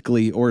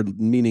physically or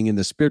meaning in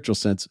the spiritual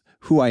sense,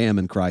 who I am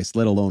in Christ,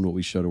 let alone what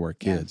we show to our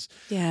kids.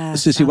 Yeah.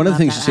 Sissy, one of the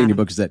things you say in your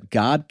book is that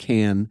God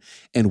can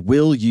and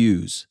will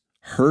use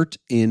hurt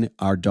in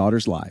our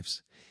daughters'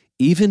 lives,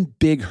 even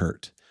big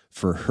hurt,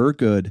 for her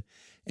good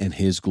and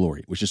his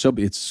glory, which is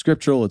it's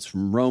scriptural. It's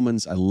from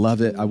Romans. I love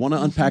it. I want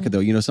to unpack it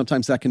though.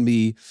 Sometimes it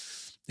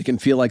can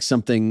feel like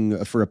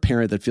something for a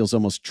parent that feels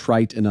almost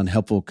trite and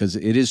unhelpful because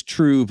it is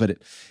true, but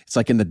it's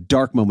like in the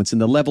dark moments, in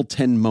the level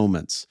 10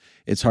 moments,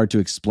 it's hard to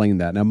explain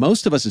that. Now,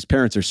 most of us as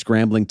parents are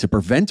scrambling to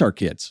prevent our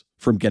kids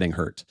from getting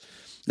hurt.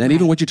 And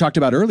even what you talked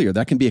about earlier,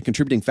 that can be a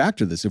contributing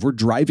factor to this. If we're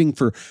driving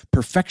for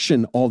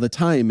perfection all the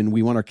time and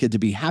we want our kid to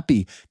be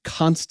happy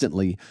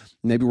constantly,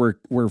 maybe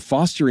we're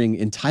fostering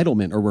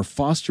entitlement or we're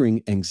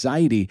fostering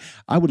anxiety.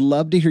 I would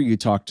love to hear you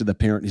talk to the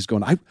parent who's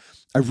going, I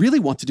really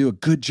want to do a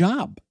good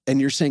job.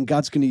 And you're saying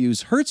God's going to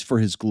use hurts for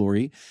his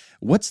glory.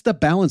 What's the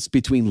balance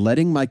between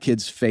letting my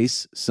kids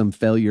face some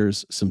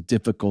failures, some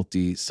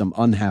difficulty, some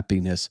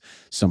unhappiness,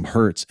 some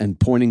hurts, and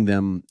pointing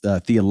them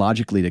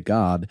theologically to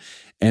God?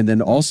 And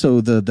then also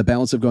the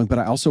balance of going, but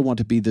I also want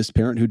to be this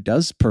parent who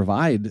does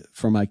provide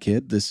for my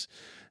kid this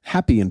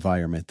happy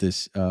environment,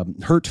 this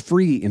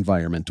hurt-free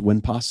environment when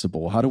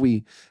possible. How do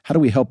we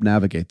help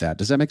navigate that?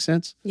 Does that make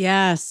sense?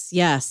 Yes.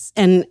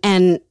 And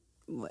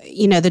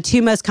the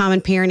two most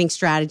common parenting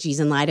strategies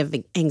in light of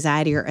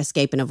anxiety are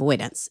escape and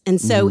avoidance. And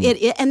so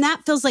and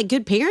that feels like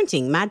good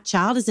parenting. My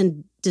child is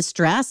in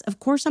distress. Of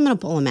course, I'm going to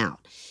pull him out.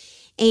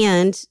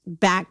 And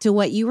back to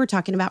what you were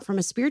talking about from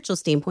a spiritual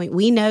standpoint,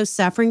 we know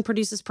suffering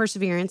produces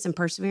perseverance, and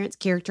perseverance,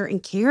 character,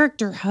 and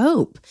character,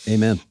 hope.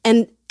 Amen.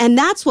 And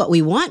that's what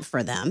we want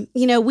for them.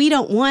 We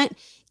don't want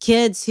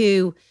kids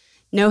who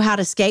know how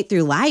to skate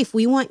through life.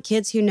 We want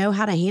kids who know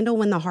how to handle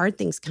when the hard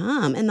things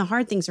come, and the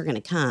hard things are going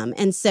to come.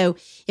 And so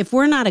if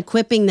we're not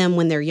equipping them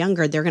when they're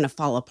younger, they're going to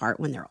fall apart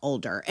when they're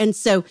older. And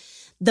so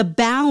the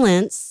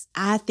balance,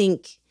 I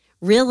think,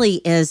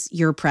 really is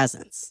your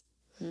presence.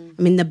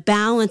 I mean, the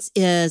balance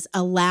is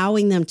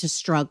allowing them to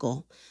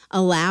struggle,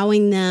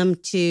 allowing them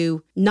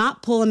to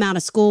not pull them out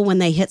of school when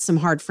they hit some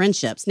hard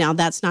friendships. Now,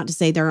 that's not to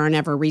say there aren't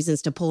ever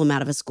reasons to pull them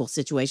out of a school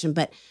situation,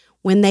 but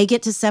when they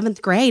get to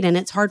 7th grade and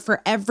it's hard for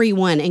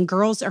everyone and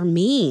girls are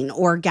mean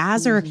or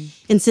guys are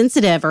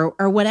insensitive or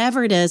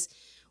whatever it is,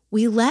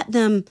 we let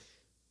them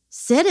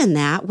sit in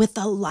that with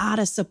a lot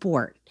of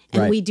support.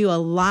 And we do a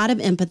lot of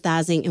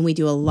empathizing and we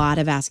do a lot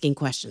of asking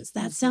questions.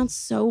 That sounds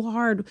so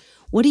hard.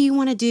 What do you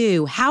want to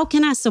do? How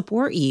can I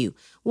support you?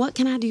 What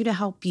can I do to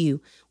help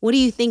you? What do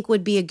you think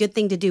would be a good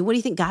thing to do? What do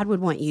you think God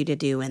would want you to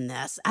do in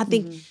this? I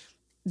think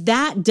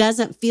that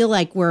doesn't feel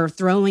like we're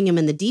throwing them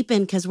in the deep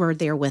end because we're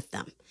there with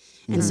them.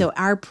 And so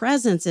our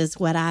presence is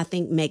what I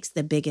think makes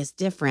the biggest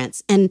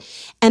difference. And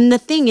the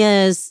thing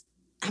is,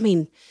 I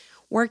mean,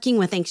 working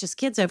with anxious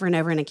kids over and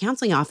over in a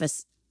counseling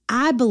office,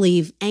 I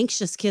believe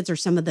anxious kids are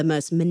some of the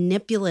most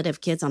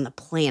manipulative kids on the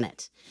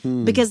planet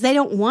because they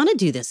don't want to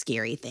do the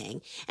scary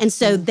thing. And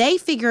so they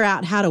figure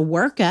out how to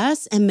work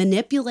us and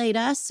manipulate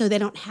us so they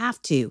don't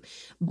have to.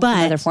 But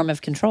another form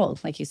of control,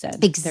 like you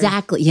said.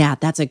 Exactly. Yeah,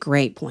 that's a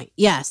great point.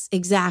 Yes,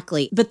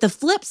 exactly. But the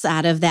flip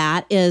side of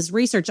that is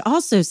research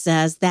also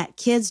says that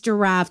kids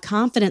derive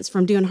confidence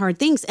from doing hard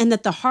things, and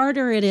that the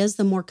harder it is,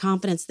 the more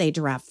confidence they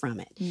derive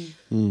from it,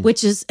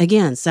 which is,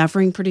 again,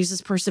 suffering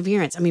produces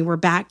perseverance. I mean, we're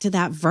back to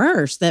that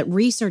verse that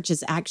research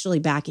is actually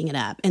backing it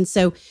up. And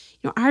so,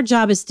 our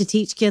job is to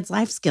teach kids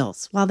life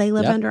skills while they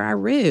live under our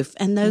roof.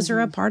 And those are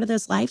a part of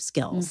those life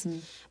skills.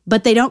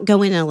 But they don't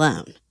go in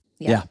alone.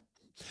 Yeah.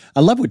 I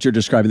love what you're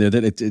describing there,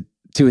 that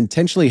to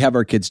intentionally have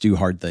our kids do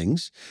hard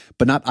things,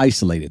 but not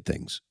isolated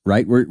things,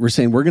 right? We're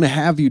saying we're going to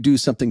have you do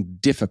something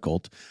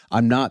difficult.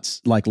 I'm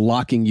not like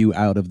locking you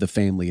out of the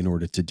family in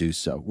order to do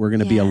so. We're going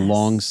to be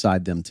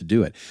alongside them to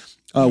do it.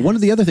 One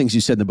of the other things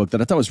you said in the book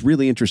that I thought was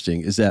really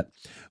interesting is that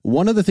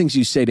one of the things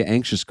you say to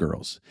anxious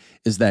girls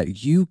is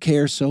that you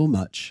care so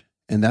much.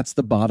 And that's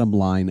the bottom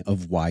line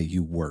of why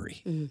you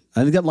worry.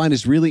 I think that line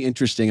is really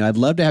interesting. And I'd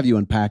love to have you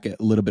unpack it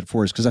a little bit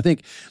for us, because I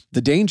think the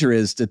danger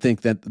is to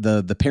think that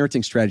the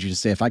parenting strategy is to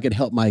say, if I could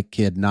help my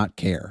kid not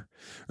care,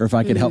 or if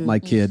I could help my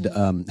kid,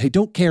 hey,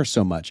 don't care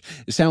so much.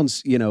 It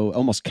sounds,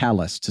 almost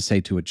callous to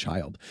say to a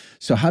child.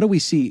 So how do we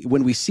see,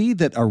 when we see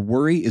that our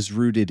worry is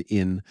rooted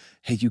in,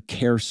 hey, you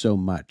care so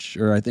much,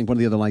 or I think one of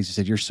the other lines you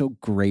said, you're so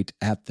great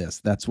at this,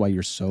 that's why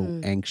you're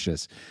so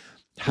anxious.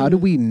 How do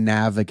we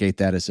navigate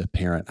that as a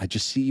parent? I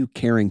just see you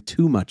caring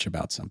too much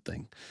about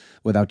something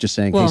without just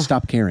saying, hey,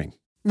 stop caring.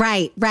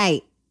 Right.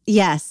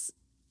 Yes.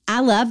 I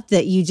love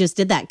that you just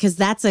did that because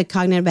that's a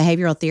cognitive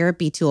behavioral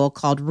therapy tool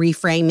called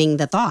reframing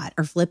the thought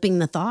or flipping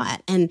the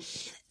thought. And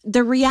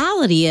the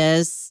reality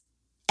is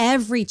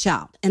every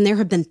child, and there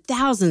have been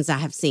thousands I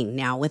have seen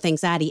now with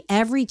anxiety,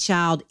 every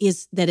child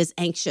that is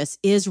anxious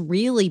is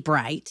really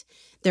bright.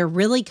 They're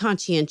really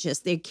conscientious.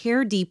 They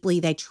care deeply.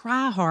 They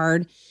try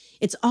hard.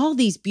 It's all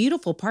these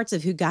beautiful parts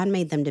of who God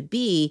made them to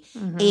be.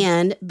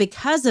 And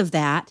because of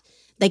that,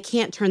 they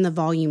can't turn the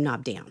volume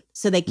knob down.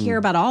 So they care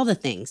about all the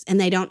things and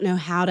they don't know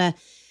how to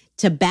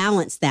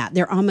balance that.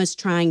 They're almost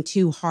trying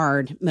too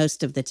hard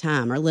most of the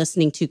time or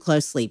listening too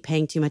closely,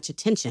 paying too much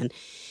attention.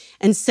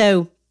 And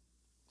so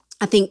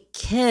I think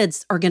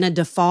kids are going to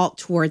default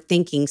toward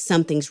thinking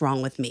something's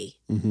wrong with me.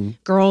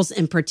 Girls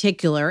in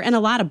particular, and a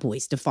lot of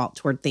boys default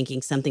toward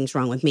thinking something's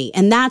wrong with me.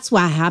 And that's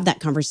why I have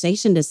that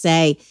conversation to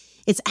say,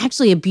 it's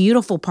actually a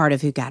beautiful part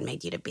of who God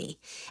made you to be.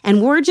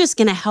 And we're just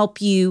going to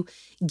help you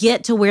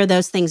get to where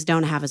those things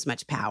don't have as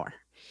much power.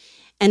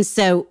 And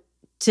so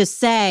to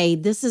say,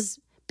 this is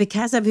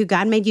because of who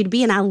God made you to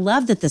be, and I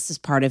love that this is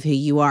part of who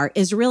you are,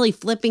 is really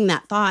flipping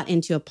that thought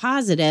into a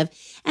positive.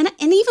 And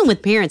even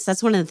with parents,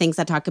 that's one of the things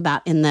I talk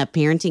about in the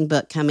parenting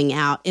book coming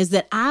out, is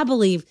that I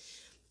believe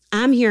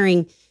I'm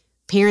hearing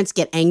parents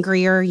get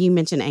angrier. You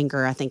mentioned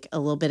anger, I think, a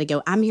little bit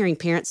ago. I'm hearing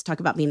parents talk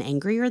about being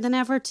angrier than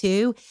ever,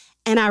 too.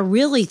 And I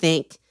really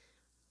think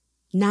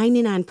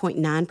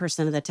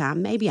 99.9% of the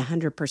time, maybe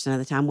 100% of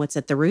the time, what's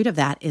at the root of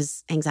that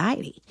is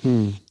anxiety.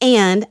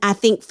 And I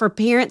think for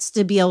parents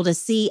to be able to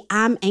see,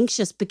 I'm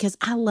anxious because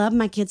I love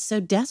my kids so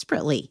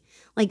desperately.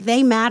 Like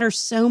they matter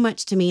so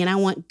much to me and I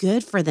want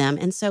good for them.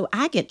 And so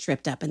I get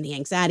tripped up in the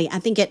anxiety. I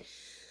think it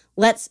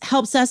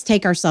helps us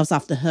take ourselves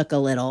off the hook a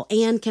little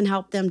and can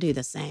help them do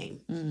the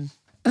same.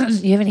 Do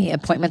you have any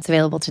appointments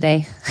available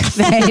today?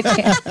 I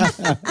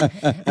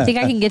think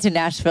I can get to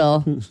Nashville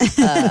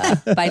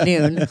by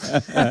noon.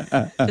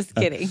 Just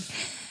kidding.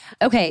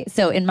 Okay,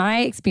 so in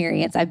my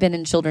experience, I've been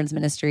in children's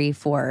ministry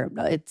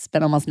it's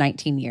been almost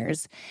 19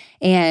 years.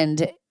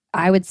 And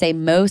I would say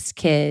most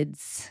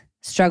kids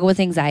struggle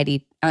with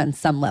anxiety on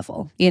some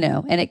level,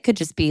 and it could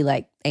just be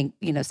like,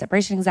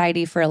 separation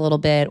anxiety for a little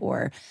bit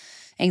or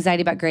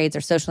anxiety about grades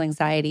or social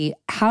anxiety.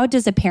 How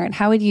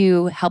would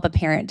you help a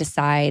parent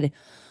decide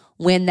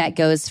when that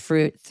goes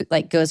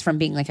from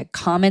being like a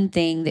common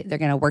thing that they're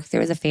going to work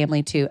through as a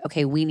family to,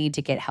 okay, we need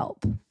to get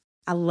help?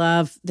 I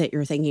love that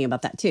you're thinking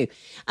about that too.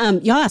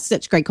 Y'all ask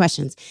such great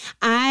questions.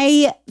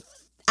 I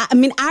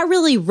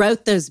really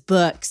wrote those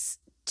books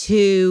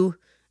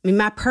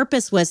my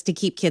purpose was to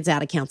keep kids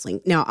out of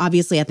counseling. Now,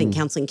 obviously, I think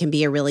counseling can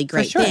be a really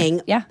great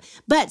thing. Yeah.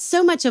 But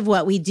so much of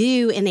what we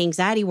do in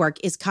anxiety work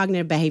is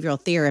cognitive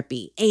behavioral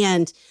therapy.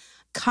 And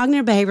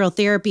cognitive behavioral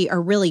therapy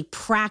are really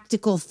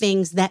practical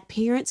things that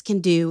parents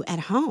can do at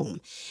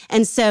home.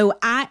 And so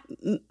I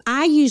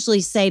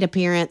usually say to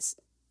parents,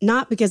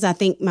 not because I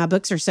think my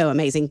books are so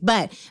amazing,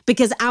 but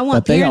because I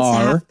want parents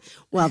to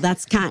have,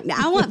 that's kind.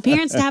 I want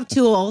parents to have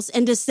tools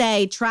and to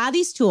say, try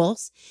these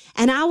tools.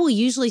 And I will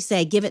usually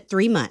say, give it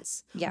 3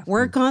 months. Yeah.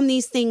 Work on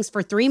these things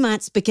for 3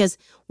 months, because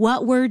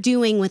what we're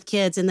doing with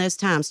kids in those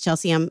times,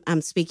 Chelsea,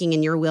 I'm speaking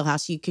in your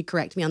wheelhouse. You could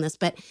correct me on this,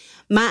 but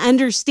my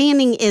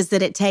understanding is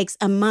that it takes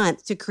a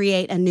month to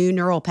create a new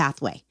neural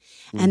pathway.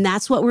 And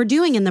that's what we're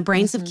doing in the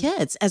brains of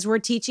kids as we're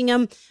teaching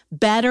them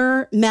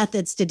better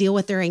methods to deal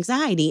with their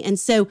anxiety. And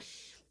so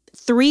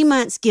 3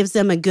 months gives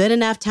them a good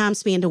enough time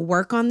span to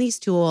work on these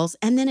tools.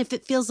 And then if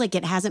it feels like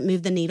it hasn't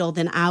moved the needle,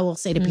 then I will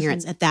say to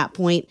parents at that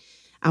point,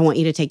 I want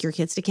you to take your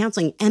kids to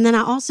counseling. And then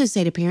I also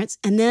say to parents,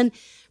 and then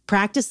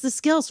practice the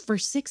skills for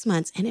 6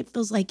 months. And it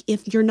feels like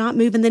if you're not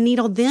moving the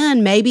needle,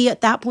 then maybe at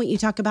that point you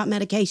talk about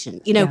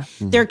medication.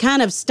 They're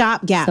kind of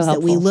stop gaps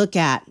that we look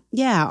at.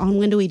 Yeah. On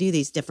when do we do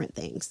these different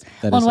things?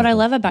 And what I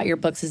love about your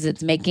books is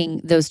it's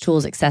making those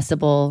tools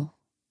accessible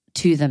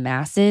to the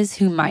masses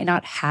who might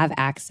not have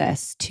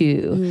access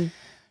to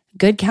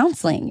good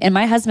counseling. And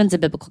my husband's a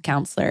biblical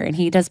counselor and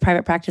he does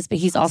private practice, but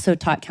he's also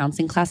taught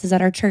counseling classes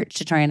at our church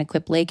to try and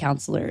equip lay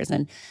counselors.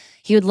 And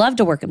he would love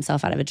to work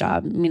himself out of a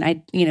job.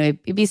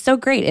 It'd be so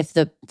great if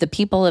the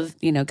people of,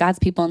 God's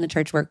people in the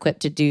church were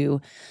equipped to do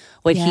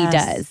what he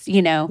does,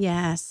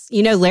 Yes.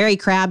 Larry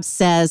Crabb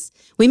says,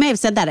 we may have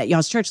said that at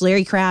y'all's church.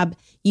 Larry Crabb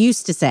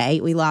used to say,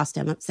 we lost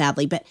him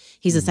sadly, but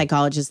he's a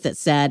psychologist that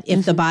said,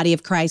 if the body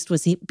of Christ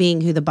was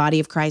being who the body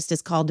of Christ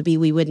is called to be,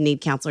 we wouldn't need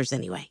counselors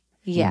anyway.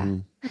 Yeah.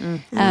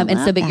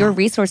 But your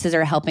resources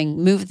are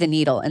helping move the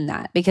needle in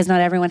that, because not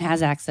everyone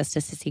has access to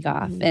Sissy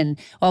Goff. And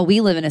while we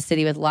live in a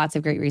city with lots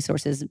of great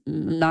resources,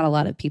 not a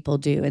lot of people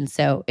do. And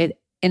so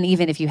and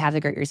even if you have the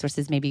great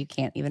resources, maybe you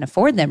can't even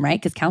afford them,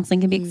 right? Because counseling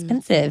can be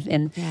expensive.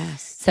 And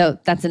so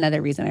that's another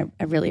reason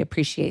I really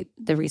appreciate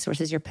the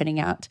resources you're putting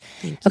out.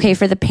 Okay,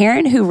 for the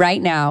parent who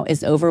right now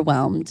is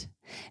overwhelmed,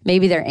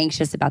 maybe they're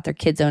anxious about their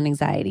kids' own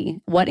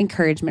anxiety, what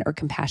encouragement or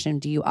compassion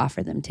do you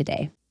offer them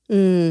today?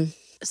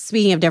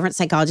 speaking of different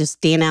psychologists,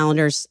 Dan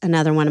Allender's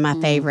another one of my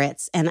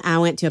favorites. And I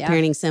went to a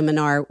parenting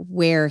seminar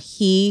where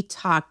he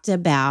talked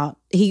about,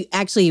 he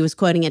was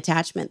quoting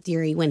attachment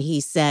theory when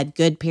he said,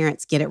 good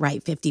parents get it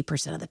right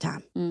 50% of the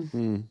time.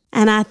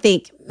 And I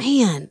think,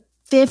 man,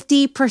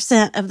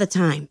 50% of the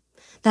time,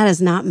 that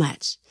is not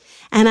much.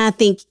 And I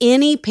think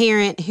any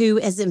parent who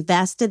has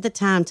invested the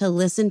time to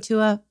listen to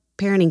a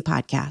parenting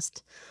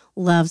podcast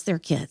loves their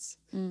kids.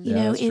 You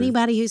know,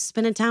 anybody who's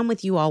spending time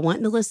with you all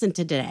wanting to listen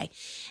to today.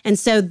 And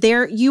so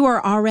there, you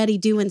are already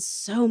doing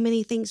so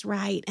many things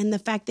right. And the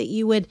fact that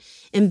you would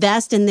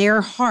invest in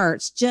their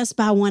hearts just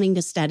by wanting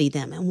to study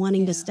them and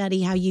wanting to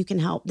study how you can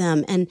help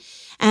them. And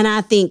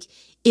I think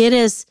it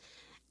is,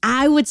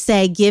 I would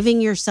say giving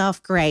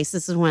yourself grace.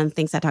 This is one of the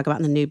things I talk about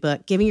in the new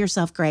book. Giving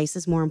yourself grace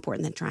is more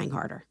important than trying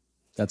harder.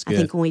 That's good. I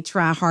think when we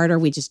try harder,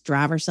 we just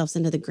drive ourselves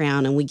into the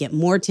ground and we get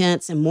more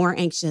tense and more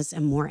anxious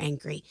and more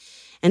angry.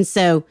 And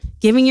so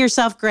giving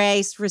yourself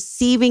grace,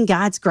 receiving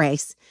God's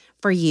grace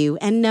for you,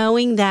 and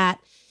knowing that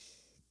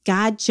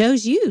God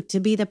chose you to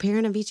be the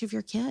parent of each of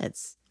your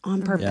kids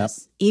on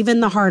purpose,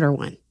 even the harder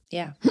one.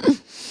 Yeah.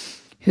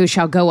 Who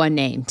shall go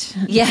unnamed.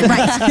 Yeah,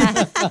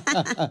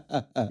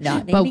 right.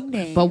 Not naming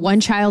names. But one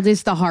child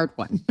is the hard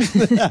one.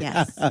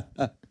 Yes.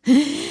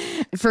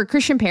 For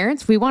Christian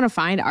parents, we want to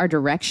find our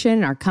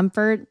direction, our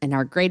comfort, and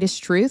our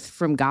greatest truth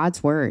from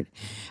God's word.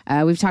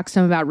 We've talked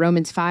some about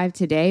Romans 5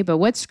 today, but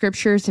what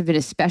scriptures have been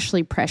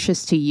especially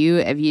precious to you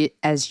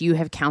as you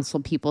have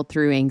counseled people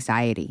through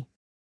anxiety?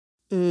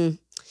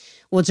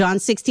 Well, John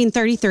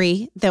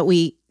 16:33 that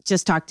we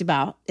just talked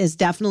about is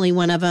definitely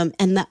one of them.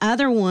 And the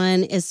other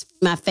one is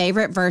my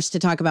favorite verse to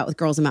talk about with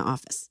girls in my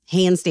office,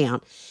 hands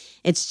down.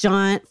 It's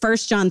 1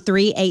 John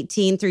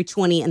 3:18 through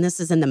 20, and this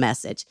is in the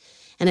Message.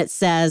 And it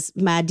says,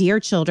 my dear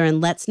children,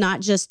 let's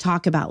not just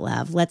talk about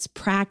love. Let's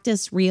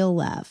practice real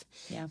love.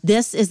 Yeah.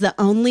 This is the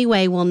only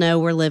way we'll know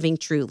we're living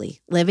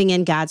truly, living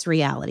in God's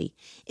reality.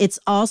 It's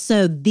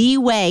also the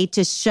way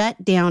to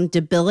shut down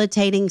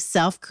debilitating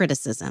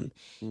self-criticism,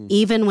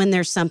 even when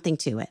there's something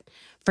to it.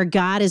 For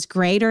God is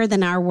greater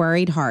than our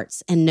worried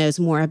hearts and knows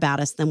more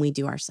about us than we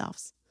do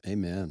ourselves.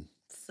 Amen.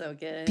 So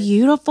good.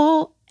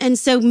 Beautiful. And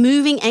so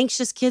moving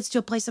anxious kids to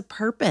a place of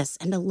purpose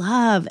and to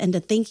love and to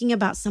thinking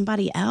about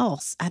somebody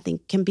else, I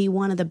think can be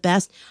one of the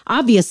best,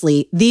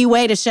 obviously, the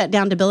way to shut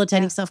down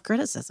debilitating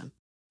self-criticism.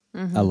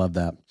 I love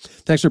that.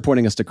 Thanks for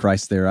pointing us to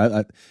Christ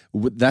there.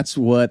 That's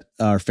what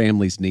our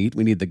families need.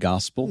 We need the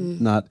gospel.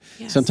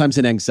 Sometimes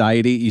in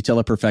anxiety, you tell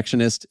a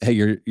perfectionist, hey,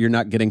 you're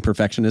not getting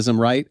perfectionism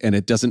right, and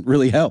it doesn't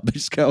really help. They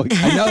just go,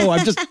 I know,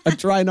 I'm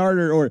trying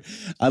harder. Or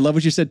I love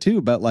what you said too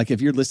about like if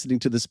you're listening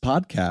to this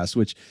podcast,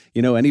 which,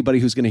 you know, anybody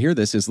who's going to hear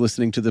this is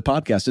listening to the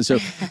podcast. And so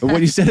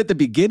what you said at the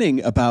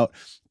beginning about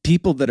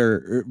people that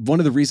are, one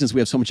of the reasons we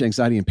have so much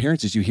anxiety in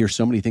parents is you hear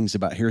so many things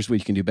about here's what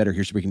you can do better,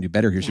 here's what we can do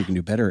better, here's what we can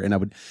do better. And I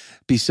would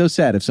be so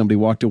sad if somebody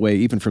walked away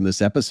even from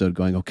this episode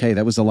going, okay,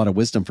 that was a lot of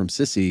wisdom from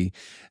Sissy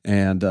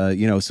and,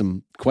 you know,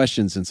 some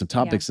questions and some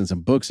topics and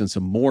some books and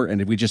some more.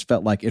 And we just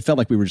felt like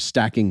we were just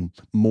stacking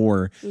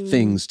more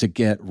things to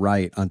get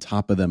right on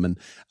top of them. And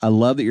I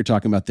love that you're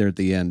talking about there at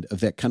the end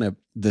of that kind of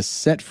the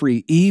set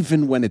free,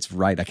 even when it's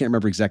right. I can't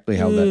remember exactly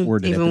how that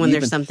worded it. Even when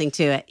there's something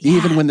to it.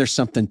 Even when there's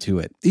something to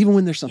it. Even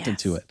when there's something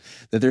to it.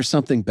 That there's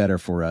something better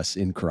for us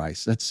in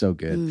Christ. That's so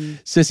good.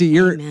 Sissy,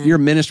 your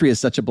ministry is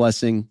such a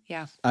blessing.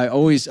 Yeah. I'm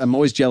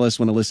always jealous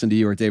when I listen to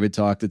you or David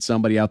talk that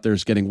somebody out there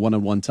is getting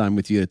one-on-one time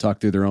with you to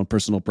talk through their own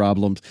personal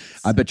problems.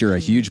 I bet you're a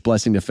huge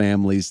blessing to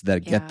families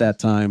that get that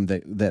time,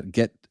 that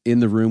get in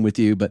the room with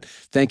you. But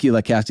thank you,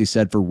 like Cassie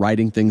said, for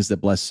writing things that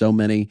bless so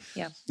many.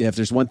 Yeah. If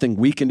there's one thing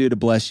we can do to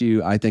bless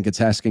you, I think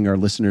it's asking our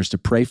listeners to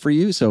pray for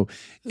you. So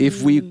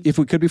if we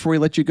could, before we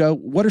let you go,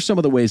 what are some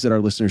of the ways that our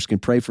listeners can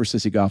pray for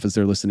Sissy Goff as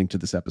they're listening to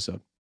this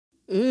episode?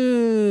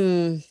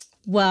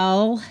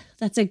 Well,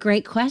 that's a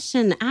great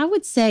question. I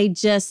would say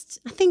I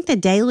think the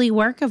daily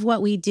work of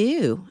what we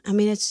do. I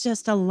mean, it's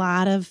just a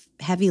lot of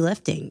heavy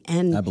lifting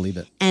and I believe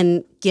it.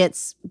 And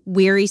gets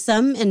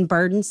wearisome and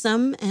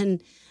burdensome.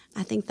 And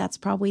I think that's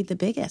probably the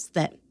biggest,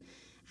 that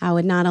I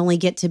would not only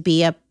get to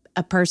be a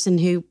person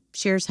who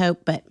shares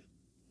hope, but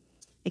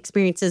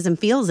experiences and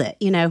feels it,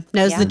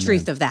 knows the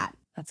truth of that.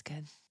 That's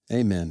good.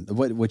 Amen.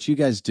 What you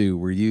guys do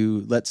where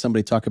you let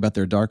somebody talk about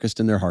their darkest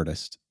and their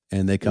hardest,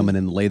 and they come in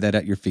and lay that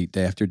at your feet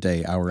day after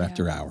day, hour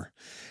after hour,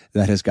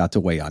 that has got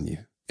to weigh on you.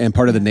 And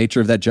part of the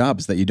nature of that job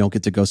is that you don't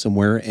get to go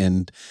somewhere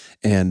and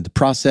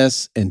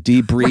process and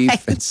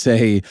debrief and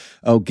say,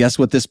 "Oh, guess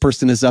what this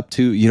person is up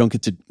to." You don't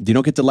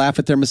get to laugh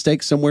at their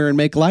mistakes somewhere and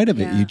make light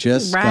of it. You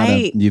just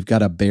you've got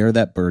to bear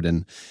that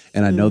burden.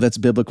 And I know that's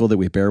biblical that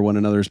we bear one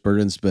another's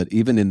burdens, but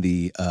even in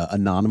the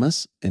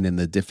anonymous and in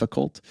the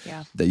difficult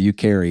that you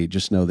carry,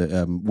 just know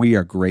that we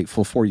are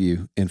grateful for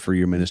you and for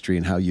your ministry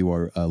and how you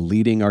are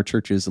leading our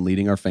churches and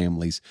leading our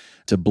families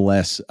to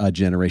bless a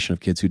generation of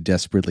kids who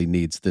desperately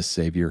needs this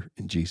Savior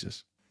in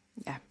Jesus.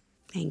 Yeah.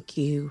 Thank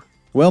you.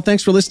 Well,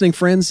 thanks for listening,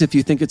 friends. If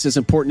you think it's as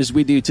important as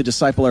we do to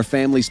disciple our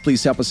families,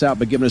 please help us out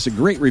by giving us a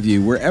great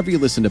review wherever you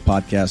listen to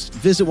podcasts.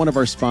 Visit one of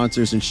our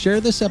sponsors and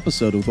share this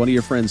episode with one of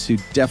your friends who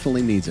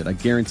definitely needs it. I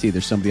guarantee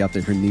there's somebody out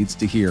there who needs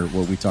to hear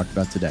what we talked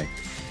about today.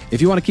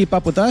 If you want to keep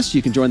up with us,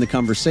 you can join the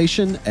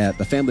conversation at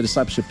the Family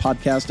Discipleship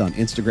Podcast on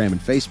Instagram and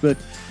Facebook.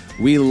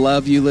 We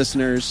love you,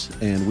 listeners,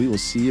 and we will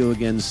see you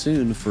again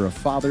soon for a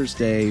Father's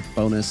Day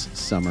bonus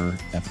summer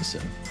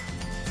episode.